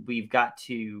things that we've got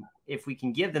to, if we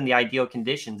can give them the ideal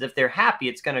conditions, if they're happy,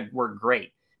 it's going to work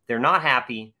great. If they're not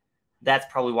happy, that's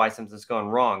probably why something's going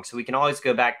wrong. So we can always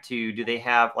go back to, do they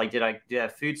have like, do they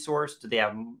have food source? Do they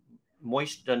have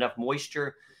enough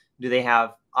moisture? Do they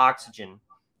have oxygen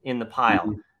in the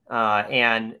pile?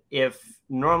 And if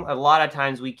a lot of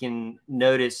times we can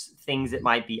notice things that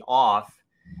might be off,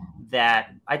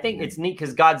 that I think it's neat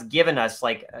because God's given us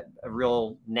like a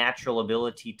real natural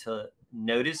ability to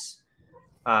notice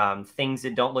things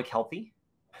that don't look healthy.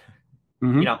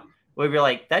 We'd be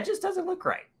like, that just doesn't look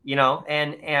right,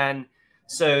 and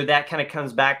so that kind of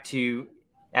comes back to,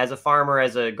 as a farmer,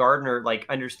 as a gardener, like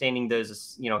understanding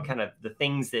those, kind of the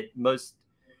things that most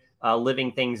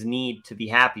living things need to be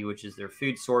happy, which is their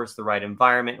food source, the right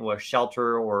environment, or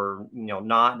shelter, or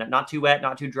not too wet,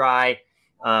 not too dry,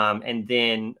 and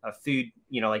then a food,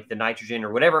 like the nitrogen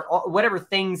or whatever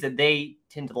things that they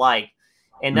tend to like.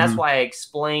 And that's why I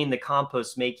explain the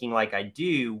compost making like I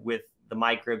do with the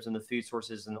microbes and the food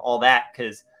sources and all that,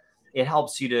 because it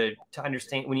helps you to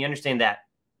understand, when you understand that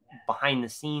behind the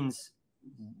scenes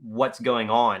what's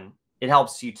going on, it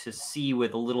helps you to see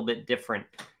with a little bit different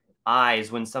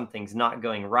eyes when something's not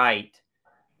going right,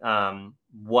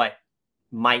 what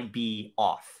might be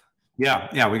off.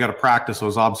 Yeah, we got to practice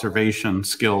those observation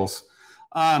skills.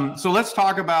 So let's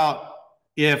talk about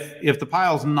if the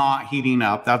pile's not heating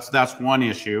up. That's one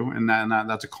issue, and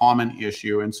that's a common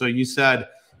issue. And so you said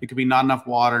it could be not enough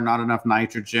water, not enough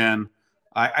nitrogen.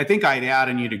 I think I'd add,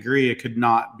 and you'd agree, it could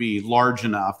not be large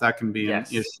enough. That can be an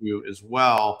issue as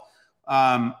well.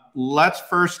 Let's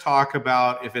first talk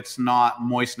about if it's not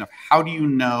moist enough. How do you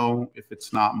know if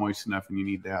it's not moist enough and you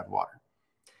need to add water?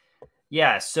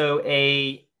 Yeah, so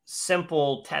a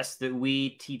simple test that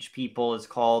we teach people is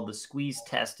called the squeeze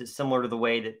test. It's similar to the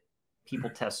way that people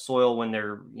test soil when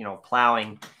they're,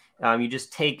 plowing. You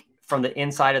just take from the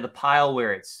inside of the pile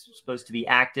where it's supposed to be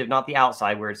active, not the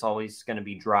outside where it's always going to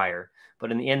be drier,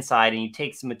 but in the inside, and you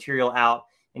take some material out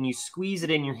and you squeeze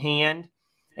it in your hand.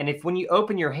 And if when you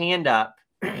open your hand up,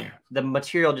 the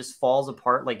material just falls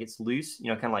apart like it's loose,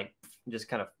 kind of like just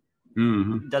kind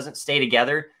of doesn't stay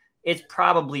together, it's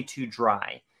probably too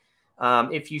dry.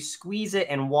 If you squeeze it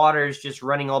and water is just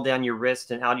running all down your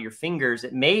wrist and out of your fingers,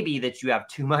 it may be that you have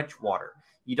too much water.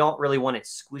 You don't really want it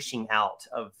squishing out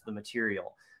of the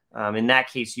material. In that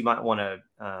case, you might want to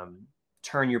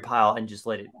turn your pile and just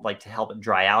let it, like, to help it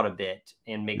dry out a bit,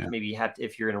 and maybe you have to,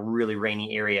 if you're in a really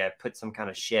rainy area, put some kind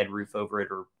of shed roof over it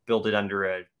or build it under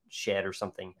a shed or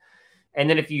something. And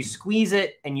then if you squeeze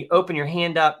it and you open your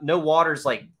hand up, no water's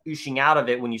like ooshing out of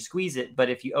it when you squeeze it. But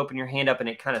if you open your hand up and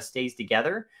it kind of stays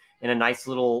together in a nice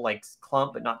little like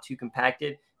clump, but not too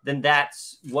compacted, then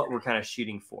that's what we're kind of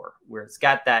shooting for, where it's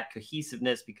got that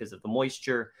cohesiveness because of the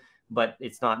moisture, but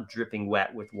it's not dripping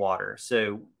wet with water.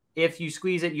 So if you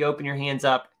squeeze it, you open your hands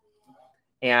up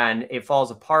and it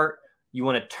falls apart, you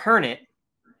want to turn it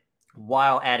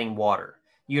while adding water.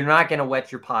 You're not going to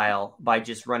wet your pile by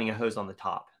just running a hose on the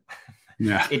top.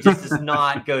 Yeah. It just does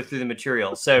not go through the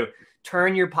material. So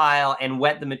turn your pile and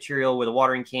wet the material with a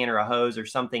watering can or a hose or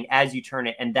something as you turn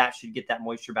it, and that should get that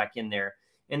moisture back in there.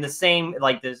 And the same,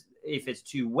 like this, if it's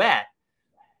too wet,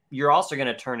 you're also going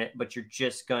to turn it, but you're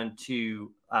just going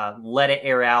to let it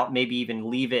air out, maybe even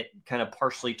leave it kind of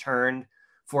partially turned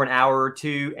for an hour or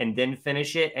two and then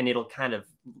finish it. And it'll kind of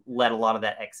let a lot of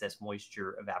that excess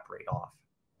moisture evaporate off.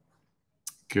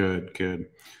 Good, good.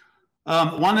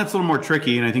 One that's a little more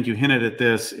tricky, and I think you hinted at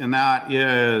this, and that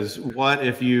is, what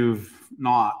if you've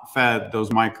not fed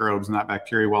those microbes and that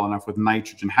bacteria well enough with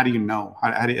nitrogen? How do you know?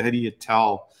 How do you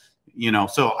tell?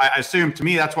 So I assume, to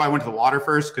me, that's why I went to the water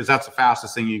first, because that's the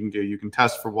fastest thing you can do. You can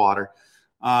test for water.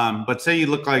 But say you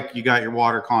look like you got your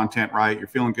water content right, you're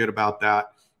feeling good about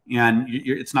that, and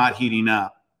it's not heating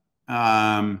up.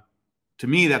 To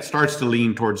me, that starts to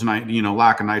lean towards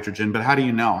lack of nitrogen. But how do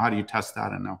you know? How do you test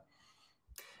that and know?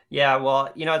 Yeah,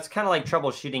 well, it's kind of like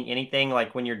troubleshooting anything.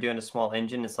 Like when you're doing a small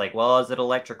engine, it's like, well, is it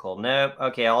electrical? Nope.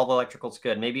 Okay, all the electrical's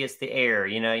good. Maybe it's the air.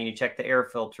 You check the air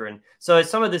filter, and so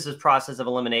some of this is process of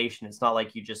elimination. It's not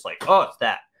like you just like, oh, it's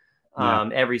that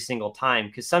every single time,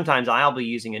 because sometimes I'll be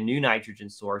using a new nitrogen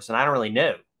source, and I don't really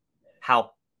know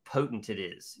how potent it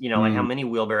is. Like how many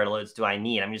wheelbarrow loads do I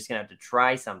need? I'm just gonna have to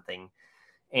try something,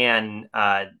 and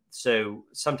so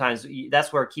sometimes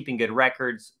that's where keeping good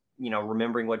records,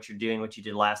 remembering what you're doing, what you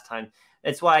did last time.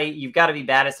 That's why you've got to be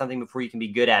bad at something before you can be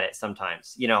good at it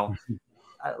sometimes. A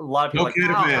lot of people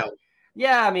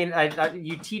yeah, I mean,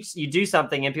 you do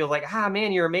something and people are like,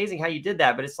 man, you're amazing how you did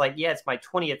that. But it's like, yeah, it's my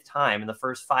 20th time. And the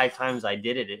first 5 times I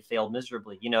did it, it failed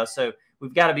miserably, so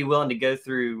we've got to be willing to go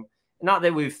through, not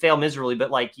that we've failed miserably, but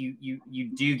like you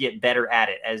do get better at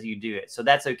it as you do it. So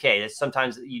that's okay.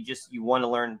 Sometimes you want to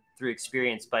learn through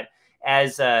experience, but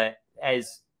as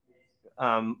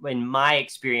in my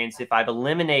experience, if I've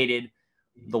eliminated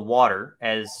the water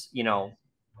as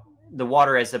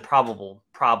a probable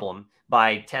problem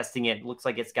by testing it, looks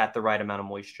like it's got the right amount of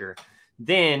moisture,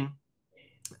 then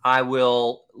I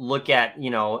will look at,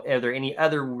 are there any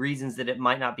other reasons that it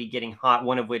might not be getting hot?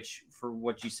 One of which, for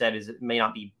what you said, is it may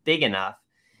not be big enough.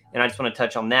 And I just want to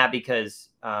touch on that because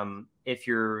if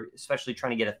you're especially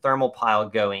trying to get a thermal pile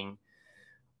going,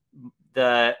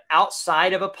 the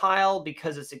outside of a pile,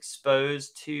 because it's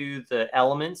exposed to the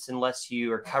elements, unless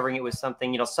you are covering it with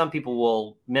something, some people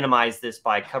will minimize this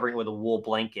by covering it with a wool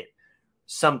blanket,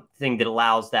 something that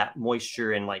allows that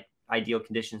moisture and like ideal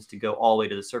conditions to go all the way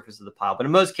to the surface of the pile. But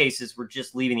in most cases, we're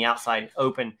just leaving the outside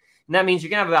open. And that means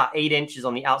you're going to have about 8 inches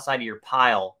on the outside of your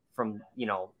pile from,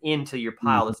 into your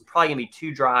pile. It's probably going to be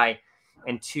too dry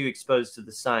and too exposed to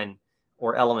the sun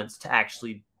or elements to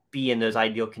actually be in those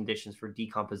ideal conditions for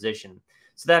decomposition.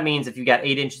 So that means if you've got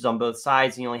 8 inches on both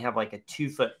sides and you only have like a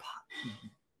 2-foot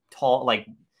tall, like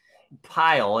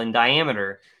pile in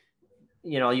diameter,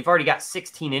 you've already got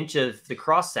 16 inches of the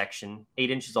cross section,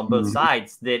 8 inches on both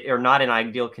sides that are not in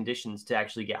ideal conditions to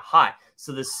actually get hot.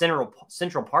 So the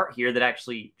central part here that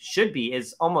actually should be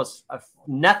is almost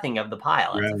nothing of the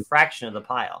pile. It's a fraction of the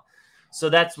pile. So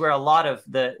that's where a lot of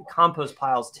the compost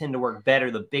piles tend to work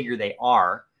better the bigger they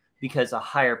are, because a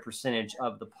higher percentage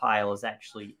of the pile is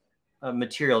actually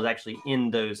material is actually in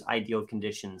those ideal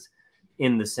conditions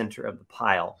in the center of the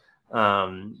pile.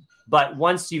 But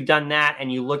once you've done that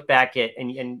and you look back at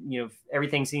and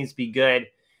everything seems to be good,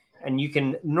 and you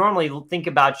can normally think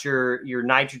about your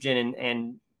nitrogen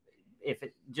and if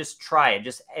it just try it.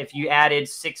 Just if you added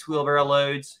 6 wheelbarrow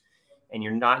loads and you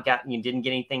didn't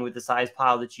get anything with the size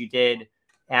pile that you did,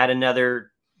 add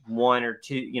another 1 or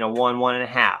 2,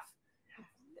 1.5.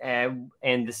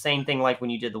 And the same thing like when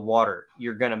you did the water,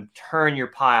 you're going to turn your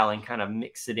pile and kind of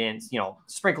mix it in,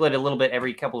 sprinkle it a little bit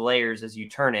every couple of layers as you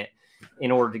turn it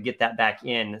in order to get that back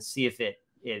in, see if it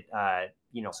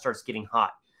starts getting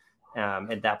hot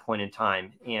at that point in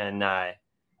time. And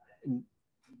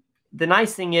the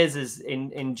nice thing is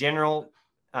in general,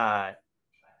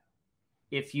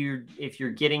 if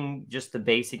you're getting just the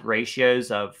basic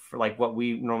ratios of like what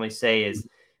we normally say is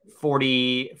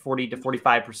 40 to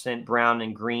 45% brown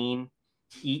and green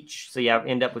each. So you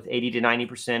end up with 80 to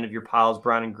 90% of your piles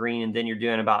brown and green. And then you're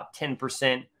doing about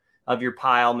 10% of your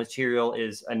pile material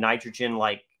is a nitrogen,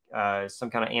 like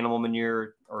some kind of animal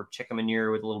manure or chicken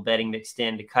manure with a little bedding mixed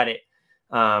in to cut it.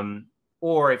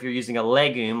 Or if you're using a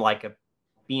legume, like a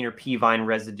bean or pea vine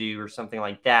residue or something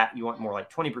like that, you want more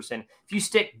like 20%. If you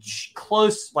stick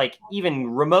close, like even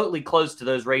remotely close to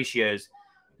those ratios,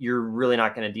 you're really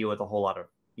not going to deal with a whole lot of,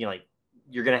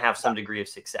 you're going to have some degree of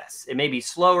success. It may be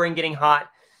slower in getting hot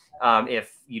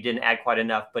if you didn't add quite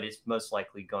enough, but it's most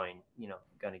likely going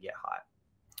to get hot.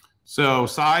 So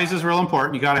size is real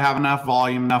important. You got to have enough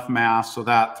volume, enough mass. So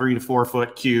that 3 to 4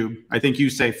 foot cube. I think you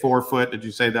say 4 foot. Did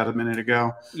you say that a minute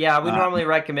ago? Yeah, we normally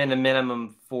recommend a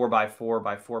minimum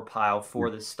 4x4x4 pile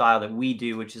for the style that we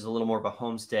do, which is a little more of a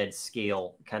homestead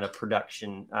scale kind of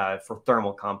production for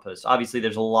thermal compost. Obviously,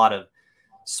 there's a lot of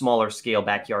smaller scale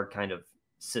backyard kind of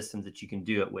systems that you can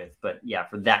do it with. But yeah,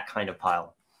 for that kind of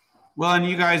pile. Well, and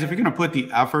you guys, if you're going to put the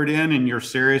effort in and you're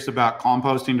serious about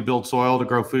composting to build soil to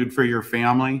grow food for your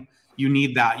family, you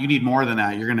need that. You need more than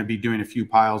that. You're going to be doing a few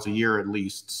piles a year at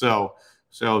least. So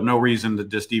no reason to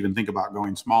just even think about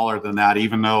going smaller than that,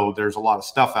 even though there's a lot of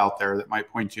stuff out there that might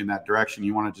point you in that direction.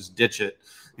 You want to just ditch it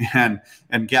and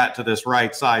get to this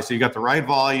right size. So you got the right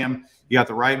volume, you got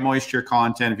the right moisture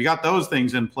content. If you got those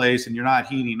things in place and you're not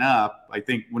heating up, I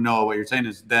think, no, what you're saying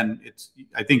is then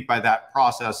I think by that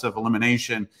process of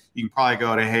elimination, you can probably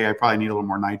go to, hey, I probably need a little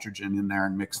more nitrogen in there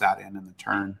and mix that in the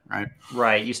turn, right?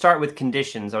 Right. You start with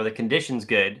conditions. Are the conditions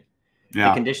good?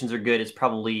 the conditions are good, it's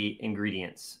probably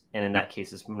ingredients. And in that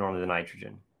case, it's normally the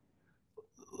nitrogen.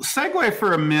 Segue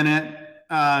for a minute.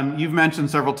 You've mentioned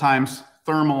several times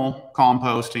thermal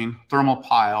composting, thermal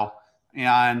pile,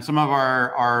 and some of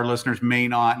our listeners may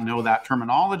not know that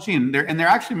terminology, and there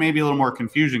actually may be a little more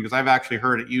confusion because I've actually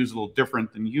heard it used a little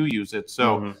different than you use it.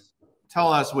 So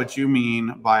tell us what you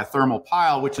mean by a thermal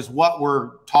pile, which is what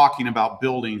we're talking about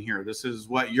building here. This is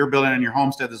what you're building in your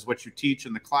homestead. This is what you teach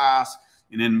in the class,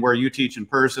 and then where you teach in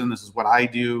person, this is what I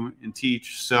do and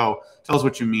teach. So tell us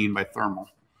what you mean by thermal.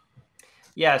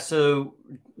 Yeah, so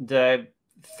the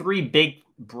three big,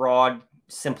 broad,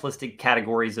 simplistic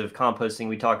categories of composting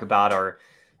we talk about are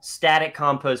static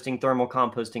composting, thermal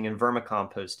composting, and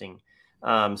vermicomposting.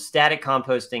 Static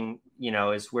composting,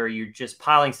 is where you're just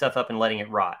piling stuff up and letting it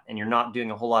rot, and you're not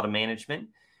doing a whole lot of management.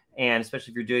 And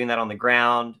especially if you're doing that on the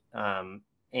ground,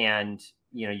 and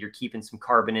you're keeping some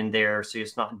carbon in there, so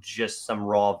it's not just some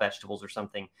raw vegetables or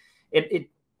something. It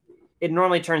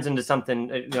normally turns into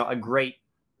something, a great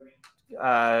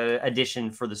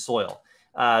addition for the soil.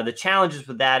 The challenges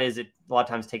with that is it a lot of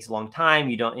times takes a long time.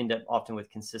 You don't end up often with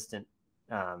consistent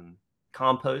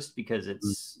compost because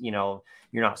it's, you're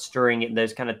not stirring it and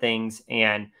those kind of things.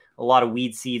 And a lot of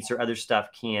weed seeds or other stuff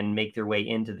can make their way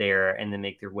into there and then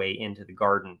make their way into the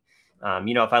garden.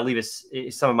 If I leave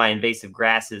some of my invasive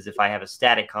grasses, if I have a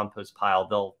static compost pile,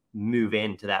 they'll move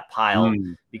into that pile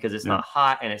because it's not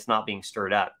hot and it's not being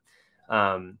stirred up.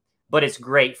 But it's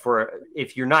great for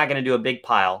if you're not going to do a big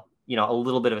pile, a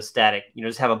little bit of a static,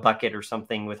 just have a bucket or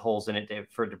something with holes in it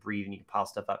for it to breathe and you can pile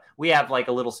stuff up. We have like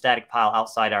a little static pile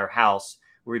outside our house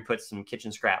where we put some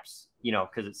kitchen scraps,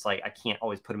 because it's like I can't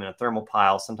always put them in a thermal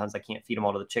pile. Sometimes I can't feed them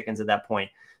all to the chickens at that point,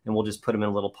 and we'll just put them in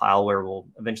a little pile where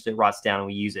eventually it rots down and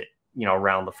we use it,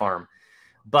 around the farm.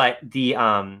 But the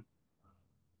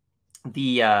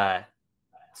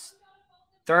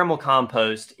thermal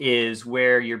compost is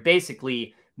where you're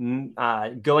basically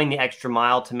going the extra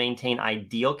mile to maintain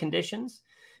ideal conditions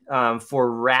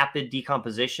for rapid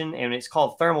decomposition. And it's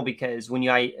called thermal because when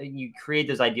you create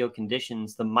those ideal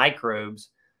conditions, the microbes,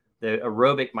 the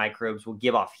aerobic microbes, will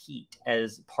give off heat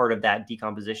as part of that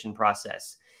decomposition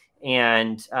process.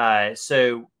 And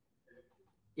so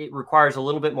it requires a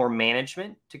little bit more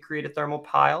management to create a thermal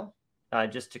pile,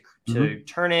 just to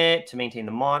turn it, to maintain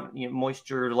the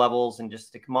moisture levels and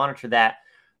just to monitor that.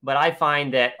 But I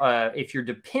find that if you're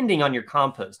depending on your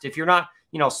compost, if you're not,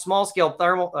 small scale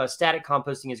thermal static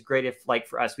composting is great if, like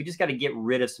for us, we just got to get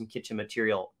rid of some kitchen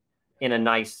material in a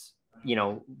nice,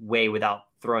 way without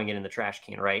throwing it in the trash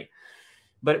can, right?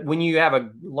 But when you have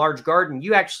a large garden,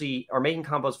 you actually are making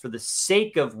compost for the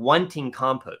sake of wanting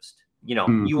compost.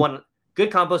 You want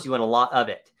good compost, you want a lot of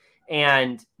it.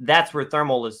 And that's where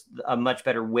thermal is a much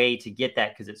better way to get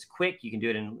that because it's quick. You can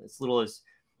do it in as little as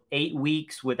 8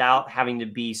 weeks without having to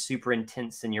be super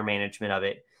intense in your management of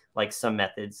it, like some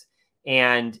methods.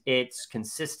 And it's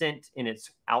consistent in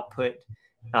its output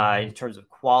in terms of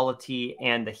quality,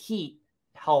 and the heat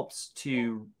helps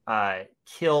to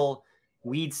kill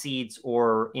weed seeds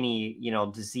or any,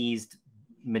 diseased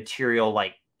material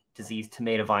like diseased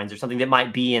tomato vines or something that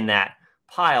might be in that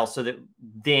pile, so that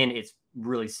then it's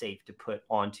really safe to put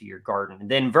onto your garden.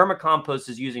 And then vermicompost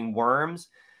is using worms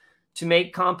to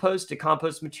make compost, to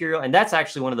compost material. And that's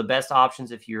actually one of the best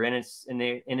options if you're in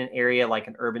an area like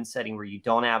an urban setting where you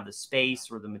don't have the space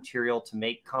or the material to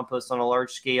make compost on a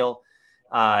large scale.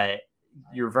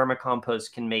 Your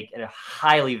vermicompost can make a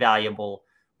highly valuable,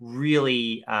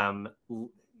 really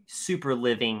super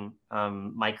living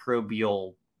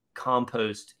microbial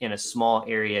compost in a small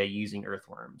area using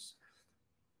earthworms.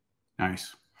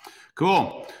 Nice.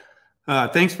 Cool.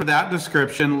 Thanks for that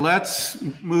description. Let's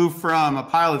move from a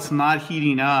pile that's not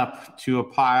heating up to a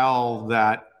pile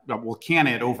that, well, can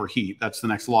it overheat? That's the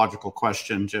next logical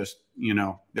question. Just,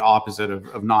 the opposite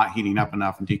of not heating up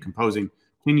enough and decomposing.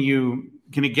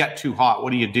 Can it get too hot?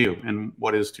 What do you do? And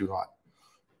what is too hot?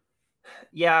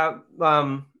 Yeah.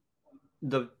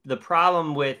 The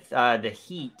problem with the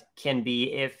heat can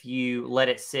be if you let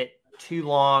it sit too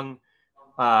long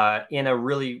in a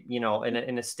really,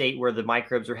 in a state where the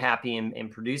microbes are happy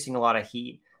and producing a lot of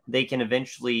heat, they can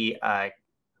eventually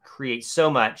create so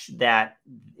much that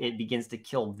it begins to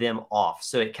kill them off.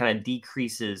 So it kind of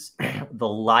decreases the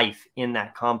life in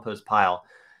that compost pile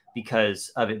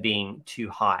because of it being too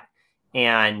hot.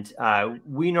 And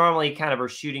we normally kind of are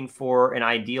shooting for an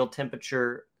ideal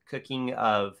temperature cooking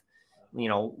of,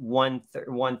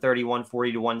 130,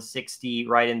 140 to 160,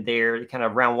 right in there, kind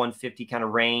of around 150 kind of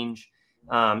range.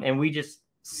 And we just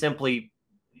simply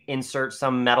insert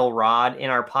some metal rod in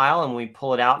our pile and we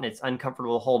pull it out and it's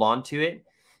uncomfortable to hold on to it.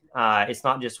 It's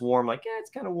not just warm, like, it's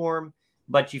kind of warm,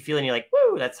 but you feel and you're like,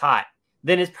 woo, that's hot.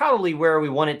 Then it's probably where we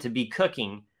want it to be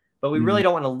cooking, but we really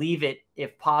don't want to leave it,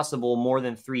 if possible, more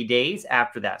than 3 days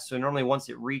after that. So normally once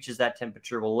it reaches that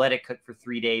temperature, we'll let it cook for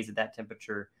 3 days at that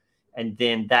temperature. And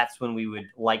then that's when we would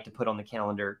like to put on the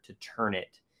calendar to turn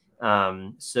it,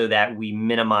 so that we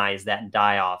minimize that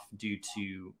die-off due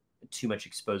to too much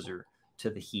exposure to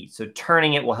the heat. So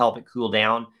turning it will help it cool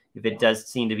down. If it does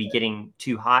seem to be getting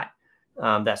too hot,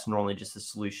 that's normally just a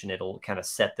solution. It'll kind of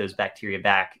set those bacteria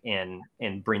back and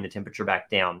bring the temperature back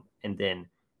down. And then,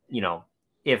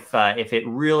 if it's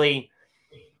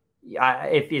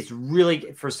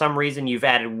really for some reason you've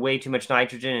added way too much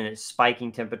nitrogen and it's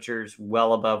spiking temperatures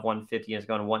well above 150 and it's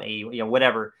going to 180,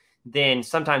 whatever, then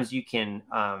sometimes you can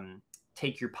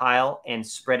take your pile and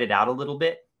spread it out a little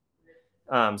bit,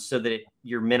 so that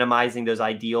you're minimizing those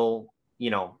ideal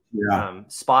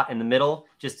spot in the middle,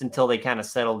 just until they kind of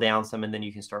settle down some, and then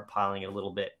you can start piling it a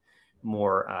little bit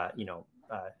more,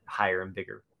 higher and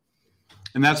bigger.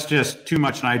 And that's just too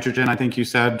much nitrogen, I think you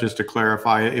said, just to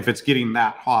clarify. If it's getting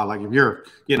that hot, like if you're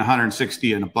getting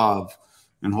 160 and above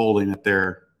and holding it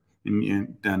there,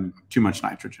 then too much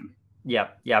nitrogen. Yeah.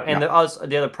 And the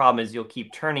other problem is you'll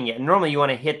keep turning it. And normally you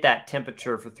want to hit that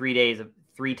temperature for 3 days,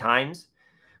 3 times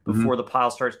before the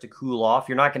pile starts to cool off.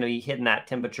 You're not going to be hitting that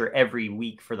temperature every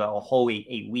week for the whole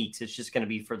 8 weeks. It's just going to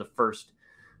be for the first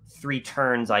 3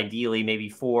 turns, ideally, maybe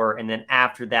 4. And then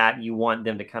after that, you want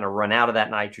them to kind of run out of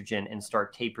that nitrogen and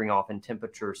start tapering off in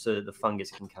temperature so that the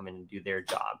fungus can come in and do their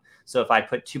job. So if I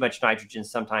put too much nitrogen,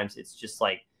 sometimes it's just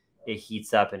like it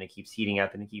heats up and it keeps heating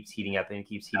up and it keeps heating up and it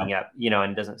keeps heating up,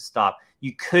 and doesn't stop.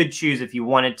 You could choose, if you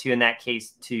wanted to, in that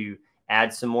case, to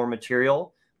add some more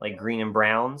material like green and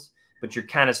browns, but you're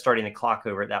kind of starting the clock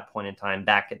over at that point in time,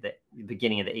 back at the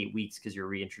beginning of the 8 weeks, because you're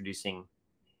reintroducing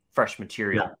fresh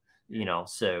material.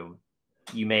 So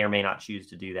you may or may not choose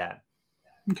to do that.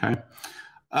 Okay.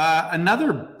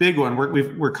 Another big one,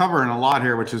 we're covering a lot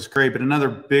here, which is great, but another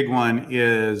big one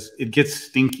is it gets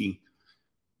stinky.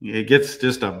 It gets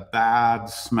just a bad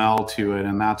smell to it,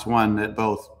 and that's one that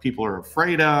both people are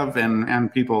afraid of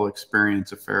and people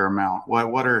experience a fair amount.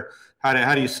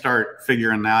 How do you start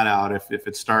figuring that out if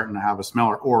it's starting to have a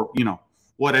smell, or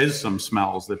what is some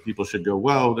smells that people should go,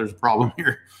 whoa, there's a problem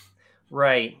here?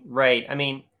 Right. I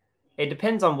mean, it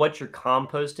depends on what you're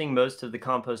composting. Most of the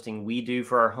composting we do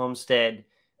for our homestead,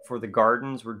 for the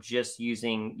gardens, we're just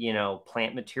using,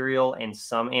 plant material and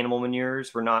some animal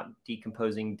manures. We're not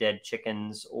decomposing dead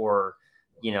chickens or,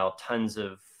 tons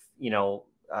of,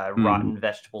 rotten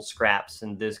vegetable scraps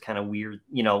and those kind of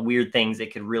weird things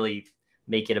that could really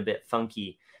make it a bit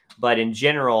funky. But in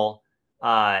general,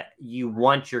 you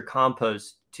want your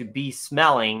compost to be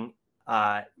smelling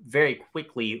very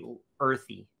quickly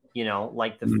earthy,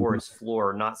 like the forest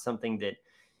floor, not something that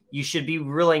you should be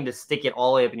willing to stick it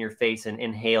all the way up in your face and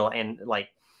inhale and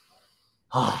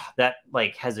that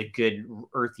has a good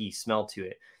earthy smell to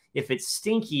it. If it's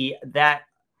stinky, that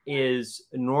is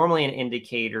normally an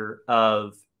indicator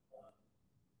of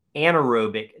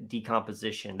anaerobic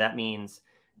decomposition. That means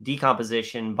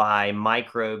decomposition by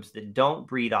microbes that don't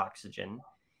breathe oxygen.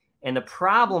 And the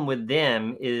problem with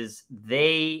them is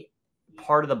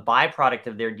part of the byproduct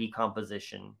of their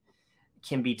decomposition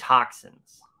can be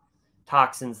toxins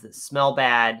that smell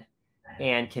bad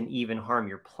and can even harm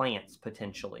your plants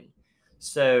potentially.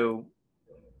 So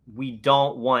we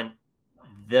don't want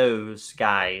those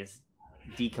guys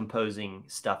decomposing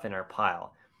stuff in our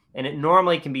pile. And it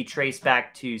normally can be traced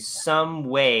back to some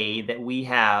way that we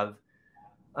have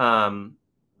allowed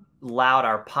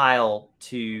our pile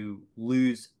to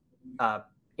lose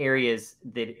areas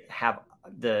that have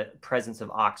the presence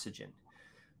of oxygen.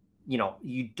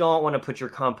 You don't want to put your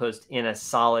compost in a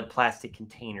solid plastic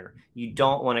container. You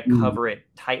don't want to cover it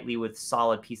tightly with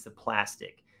solid piece of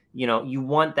plastic. You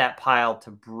want that pile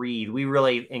to breathe. We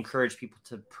really encourage people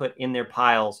to put in their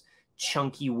piles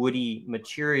chunky, woody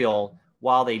material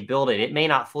while they build it. It may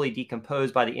not fully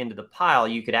decompose by the end of the pile.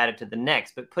 You could add it to the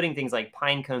next, but putting things like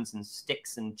pine cones and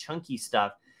sticks and chunky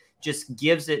stuff just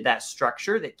gives it that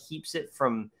structure that keeps it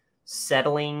from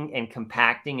settling and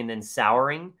compacting and then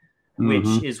souring,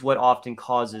 which is what often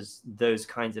causes those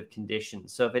kinds of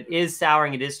conditions. So if it is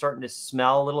souring, it is starting to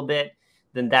smell a little bit,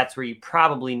 then that's where you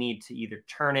probably need to either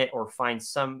turn it or find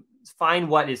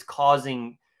what is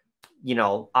causing,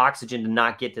 oxygen to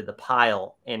not get to the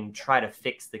pile and try to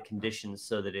fix the conditions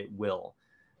so that it will.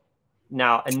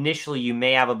 Now, initially, you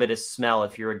may have a bit of smell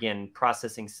if you're, again,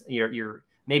 processing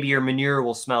maybe your manure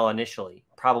will smell initially,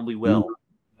 probably will.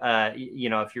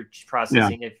 If you're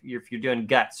processing, if you're doing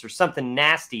guts or something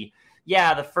nasty,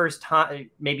 the first time,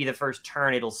 maybe the first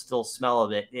turn, it'll still smell a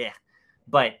bit.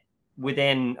 But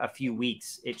within a few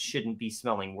weeks, it shouldn't be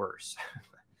smelling worse.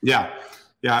 Yeah.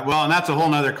 Yeah. Well, and that's a whole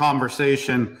nother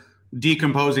conversation,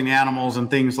 decomposing animals and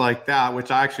things like that,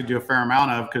 which I actually do a fair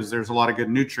amount of because there's a lot of good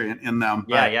nutrient in them.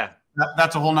 Yeah. But Yeah.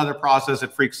 that's a whole nother process.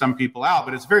 It freaks some people out,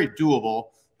 but it's very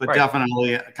doable, but Right.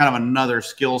 definitely kind of another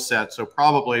skill set. So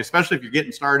probably, especially if you're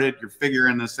getting started, you're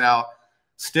figuring this out,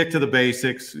 stick to the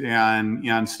basics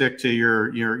and stick to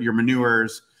your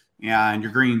manures and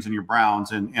your greens and your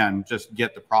browns and just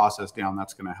get the process down.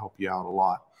 That's going to help you out a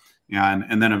lot.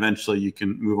 And then eventually you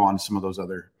can move on to some of those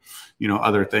other,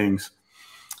 other things.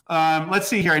 Let's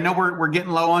see here. I know we're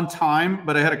getting low on time,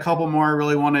 but I had a couple more I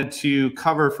really wanted to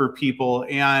cover for people.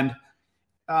 And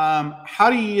how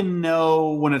do you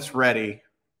know when it's ready?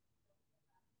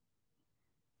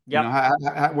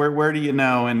 Yep. Where do you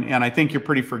know? And I think you're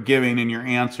pretty forgiving in your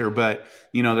answer, but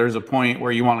there's a point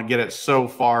where you want to get it so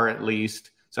far at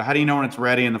least. So how do you know when it's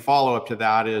ready? And the follow up to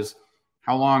that is,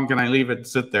 how long can I leave it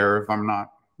sit there if I'm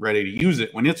not ready to use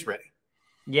it when it's ready?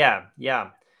 Yeah.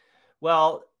 Yeah.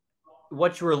 Well,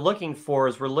 what you were looking for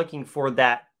is we're looking for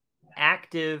that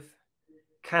active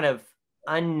kind of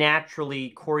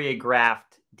unnaturally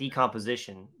choreographed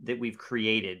decomposition that we've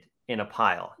created in a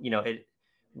pile.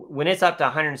 When it's up to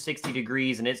 160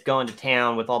 degrees and it's going to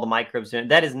town with all the microbes in it,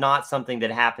 that is not something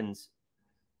that happens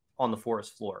on the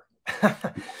forest floor. So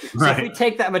Right. if we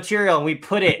take that material and we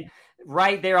put it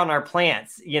right there on our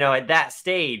plants, at that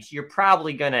stage, you're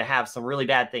probably going to have some really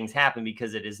bad things happen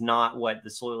because it is not what the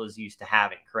soil is used to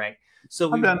having. Correct.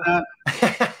 So I've done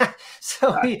that.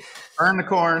 so we Burn the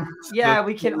corn. Yeah,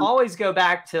 we can always go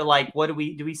back to like, do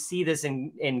we see this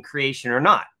in creation or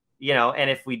not? And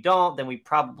if we don't, then we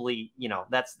probably,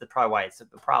 that's probably why it's a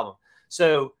problem.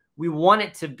 So we want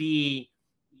it to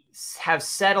have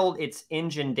settled its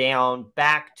engine down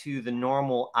back to the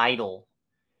normal idle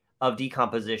of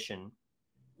decomposition,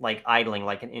 like idling,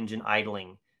 like an engine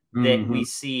idling that we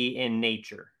see in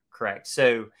nature. Correct.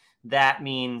 So that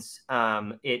means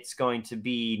it's going to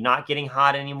be not getting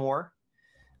hot anymore.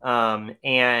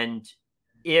 And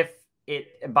if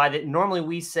normally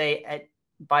we say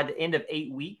by the end of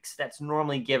 8 weeks, that's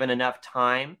normally given enough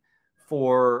time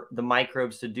for the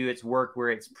microbes to do its work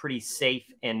where it's pretty safe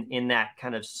and in that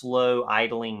kind of slow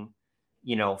idling,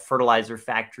 fertilizer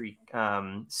factory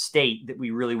state that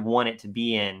we really want it to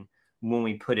be in when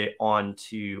we put it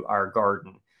onto our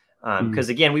garden. Because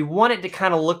again, we want it to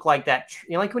kind of look like that,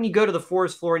 like when you go to the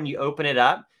forest floor and you open it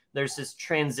up, there's this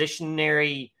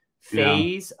transitionary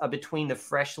phase between the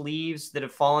fresh leaves that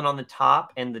have fallen on the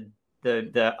top and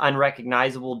the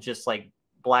unrecognizable, just like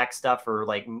black stuff or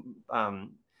like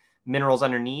minerals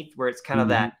underneath, where it's kind of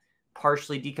that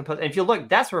partially decomposed. And if you look,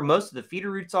 that's where most of the feeder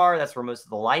roots are. That's where most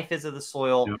of the life is of the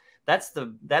soil. Yep. That's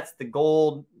the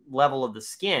gold level of the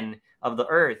skin of the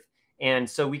earth. And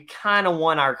so we kind of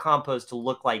want our compost to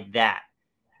look like that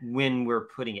when we're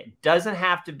putting it. Doesn't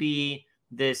have to be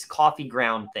this coffee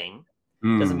ground thing.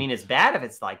 Doesn't mean it's bad if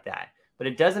it's like that, but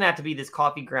it doesn't have to be this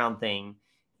coffee ground thing.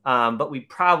 But we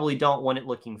probably don't want it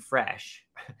looking fresh,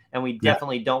 and we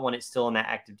definitely don't want it still in that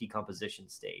active decomposition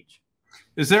stage.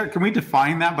 Can we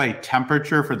define that by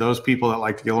temperature for those people that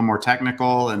like to get a little more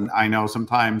technical? And I know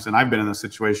sometimes, and I've been in a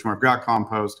situation where I've got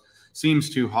compost,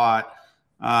 seems too hot,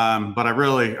 but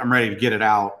I'm ready to get it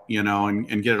out,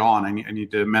 and get it on. I need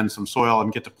to amend some soil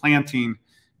and get to planting.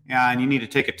 And you need to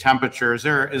take a temperature. Is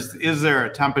there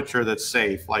a temperature that's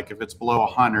safe? Like if it's below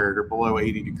 100 or below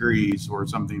 80 degrees or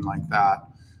something like that?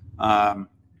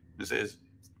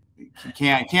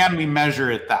 Can we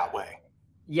measure it that way?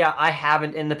 Yeah, I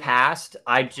haven't in the past.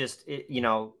 I just,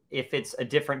 if it's a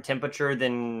different temperature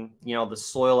than, the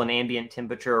soil and ambient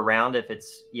temperature around, if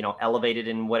it's, elevated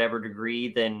in whatever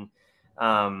degree, then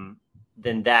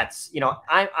that's,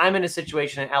 I'm in a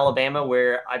situation in Alabama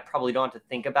where I probably don't have to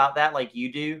think about that like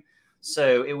you do.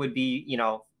 So it would be,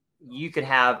 you could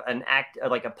have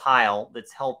like a pile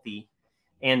that's healthy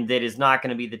and that is not going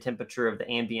to be the temperature of the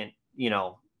ambient,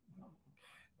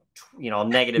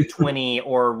 negative 20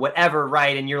 or whatever.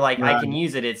 Right. And you're like, right. I can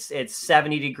use it. It's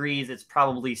 70 degrees. It's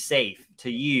probably safe to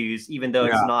use, even though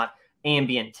it's not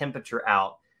ambient temperature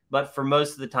out. But for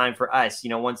most of the time for us,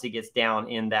 once it gets down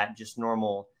in that just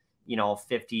normal,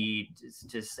 50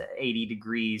 to 80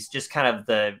 degrees, just kind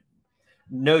of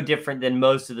no different than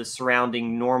most of the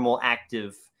surrounding normal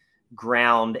active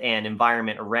ground and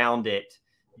environment around it,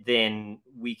 then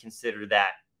we consider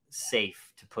that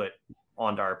safe to put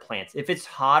onto our plants. If it's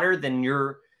hotter than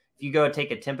if you go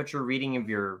take a temperature reading of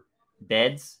your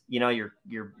beds, you're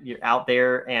out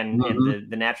there and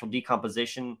the natural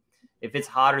decomposition, if it's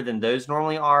hotter than those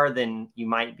normally are, then you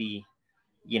might be,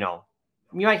 you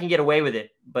might can get away with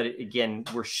it. But again,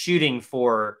 we're shooting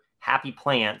for happy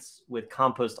plants with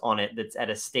compost on it that's at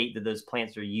a state that those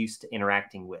plants are used to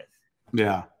interacting with.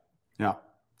 Yeah. Yeah.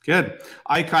 Good.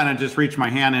 I kind of just reach my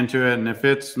hand into it, and if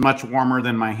it's much warmer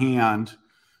than my hand,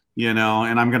 and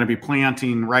I'm going to be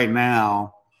planting right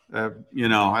now, I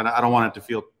don't want it to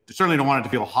feel, certainly don't want it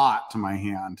to feel hot to my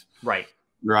hand. Right.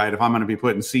 Right. If I'm going to be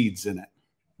putting seeds in it.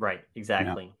 Right.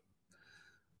 Exactly. Yeah.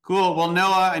 Cool. Well,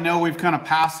 Noah, I know we've kind of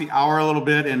passed the hour a little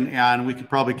bit, and we could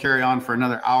probably carry on for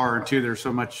another hour or two. There's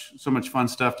so much fun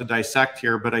stuff to dissect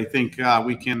here, but I think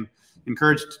we can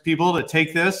encourage people to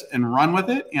take this and run with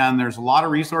it. And there's a lot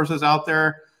of resources out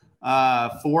there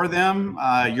for them.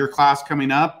 Your class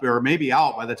coming up, or maybe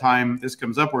out by the time this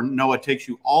comes up, where Noah takes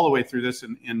you all the way through this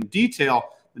in detail.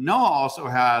 But Noah also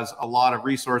has a lot of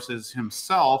resources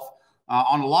himself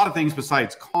on a lot of things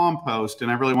besides compost. And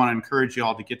I really want to encourage you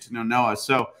all to get to know Noah.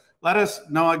 So let us,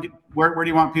 Noah, where do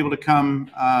you want people to come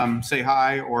say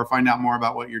hi or find out more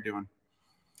about what you're doing?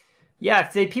 Yeah,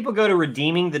 if people go to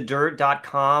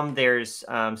redeemingthedirt.com, there's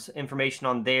information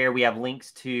on there. We have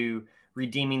links to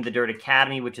Redeeming the Dirt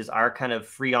Academy, which is our kind of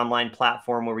free online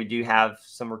platform where we do have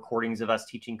some recordings of us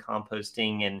teaching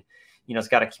composting, and it's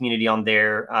got a community on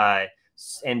there.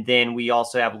 And then we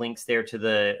also have links there to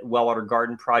the Wellwater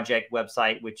Garden Project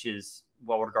website, which is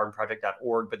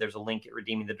wellwatergardenproject.org, but there's a link at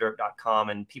redeemingthedirt.com,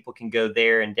 and people can go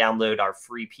there and download our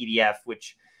free PDF,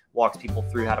 which walks people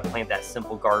through how to plant that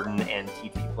simple garden and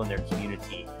teach people in their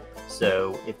community.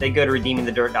 So if they go to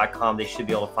redeemingthedirt.com, they should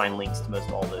be able to find links to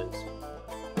most all those.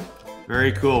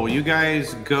 Very cool. Well, you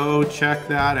guys go check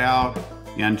that out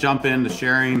and jump into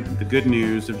sharing the good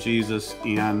news of Jesus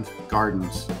and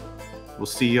gardens. We'll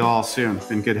see you all soon. It's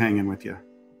been good hanging with you.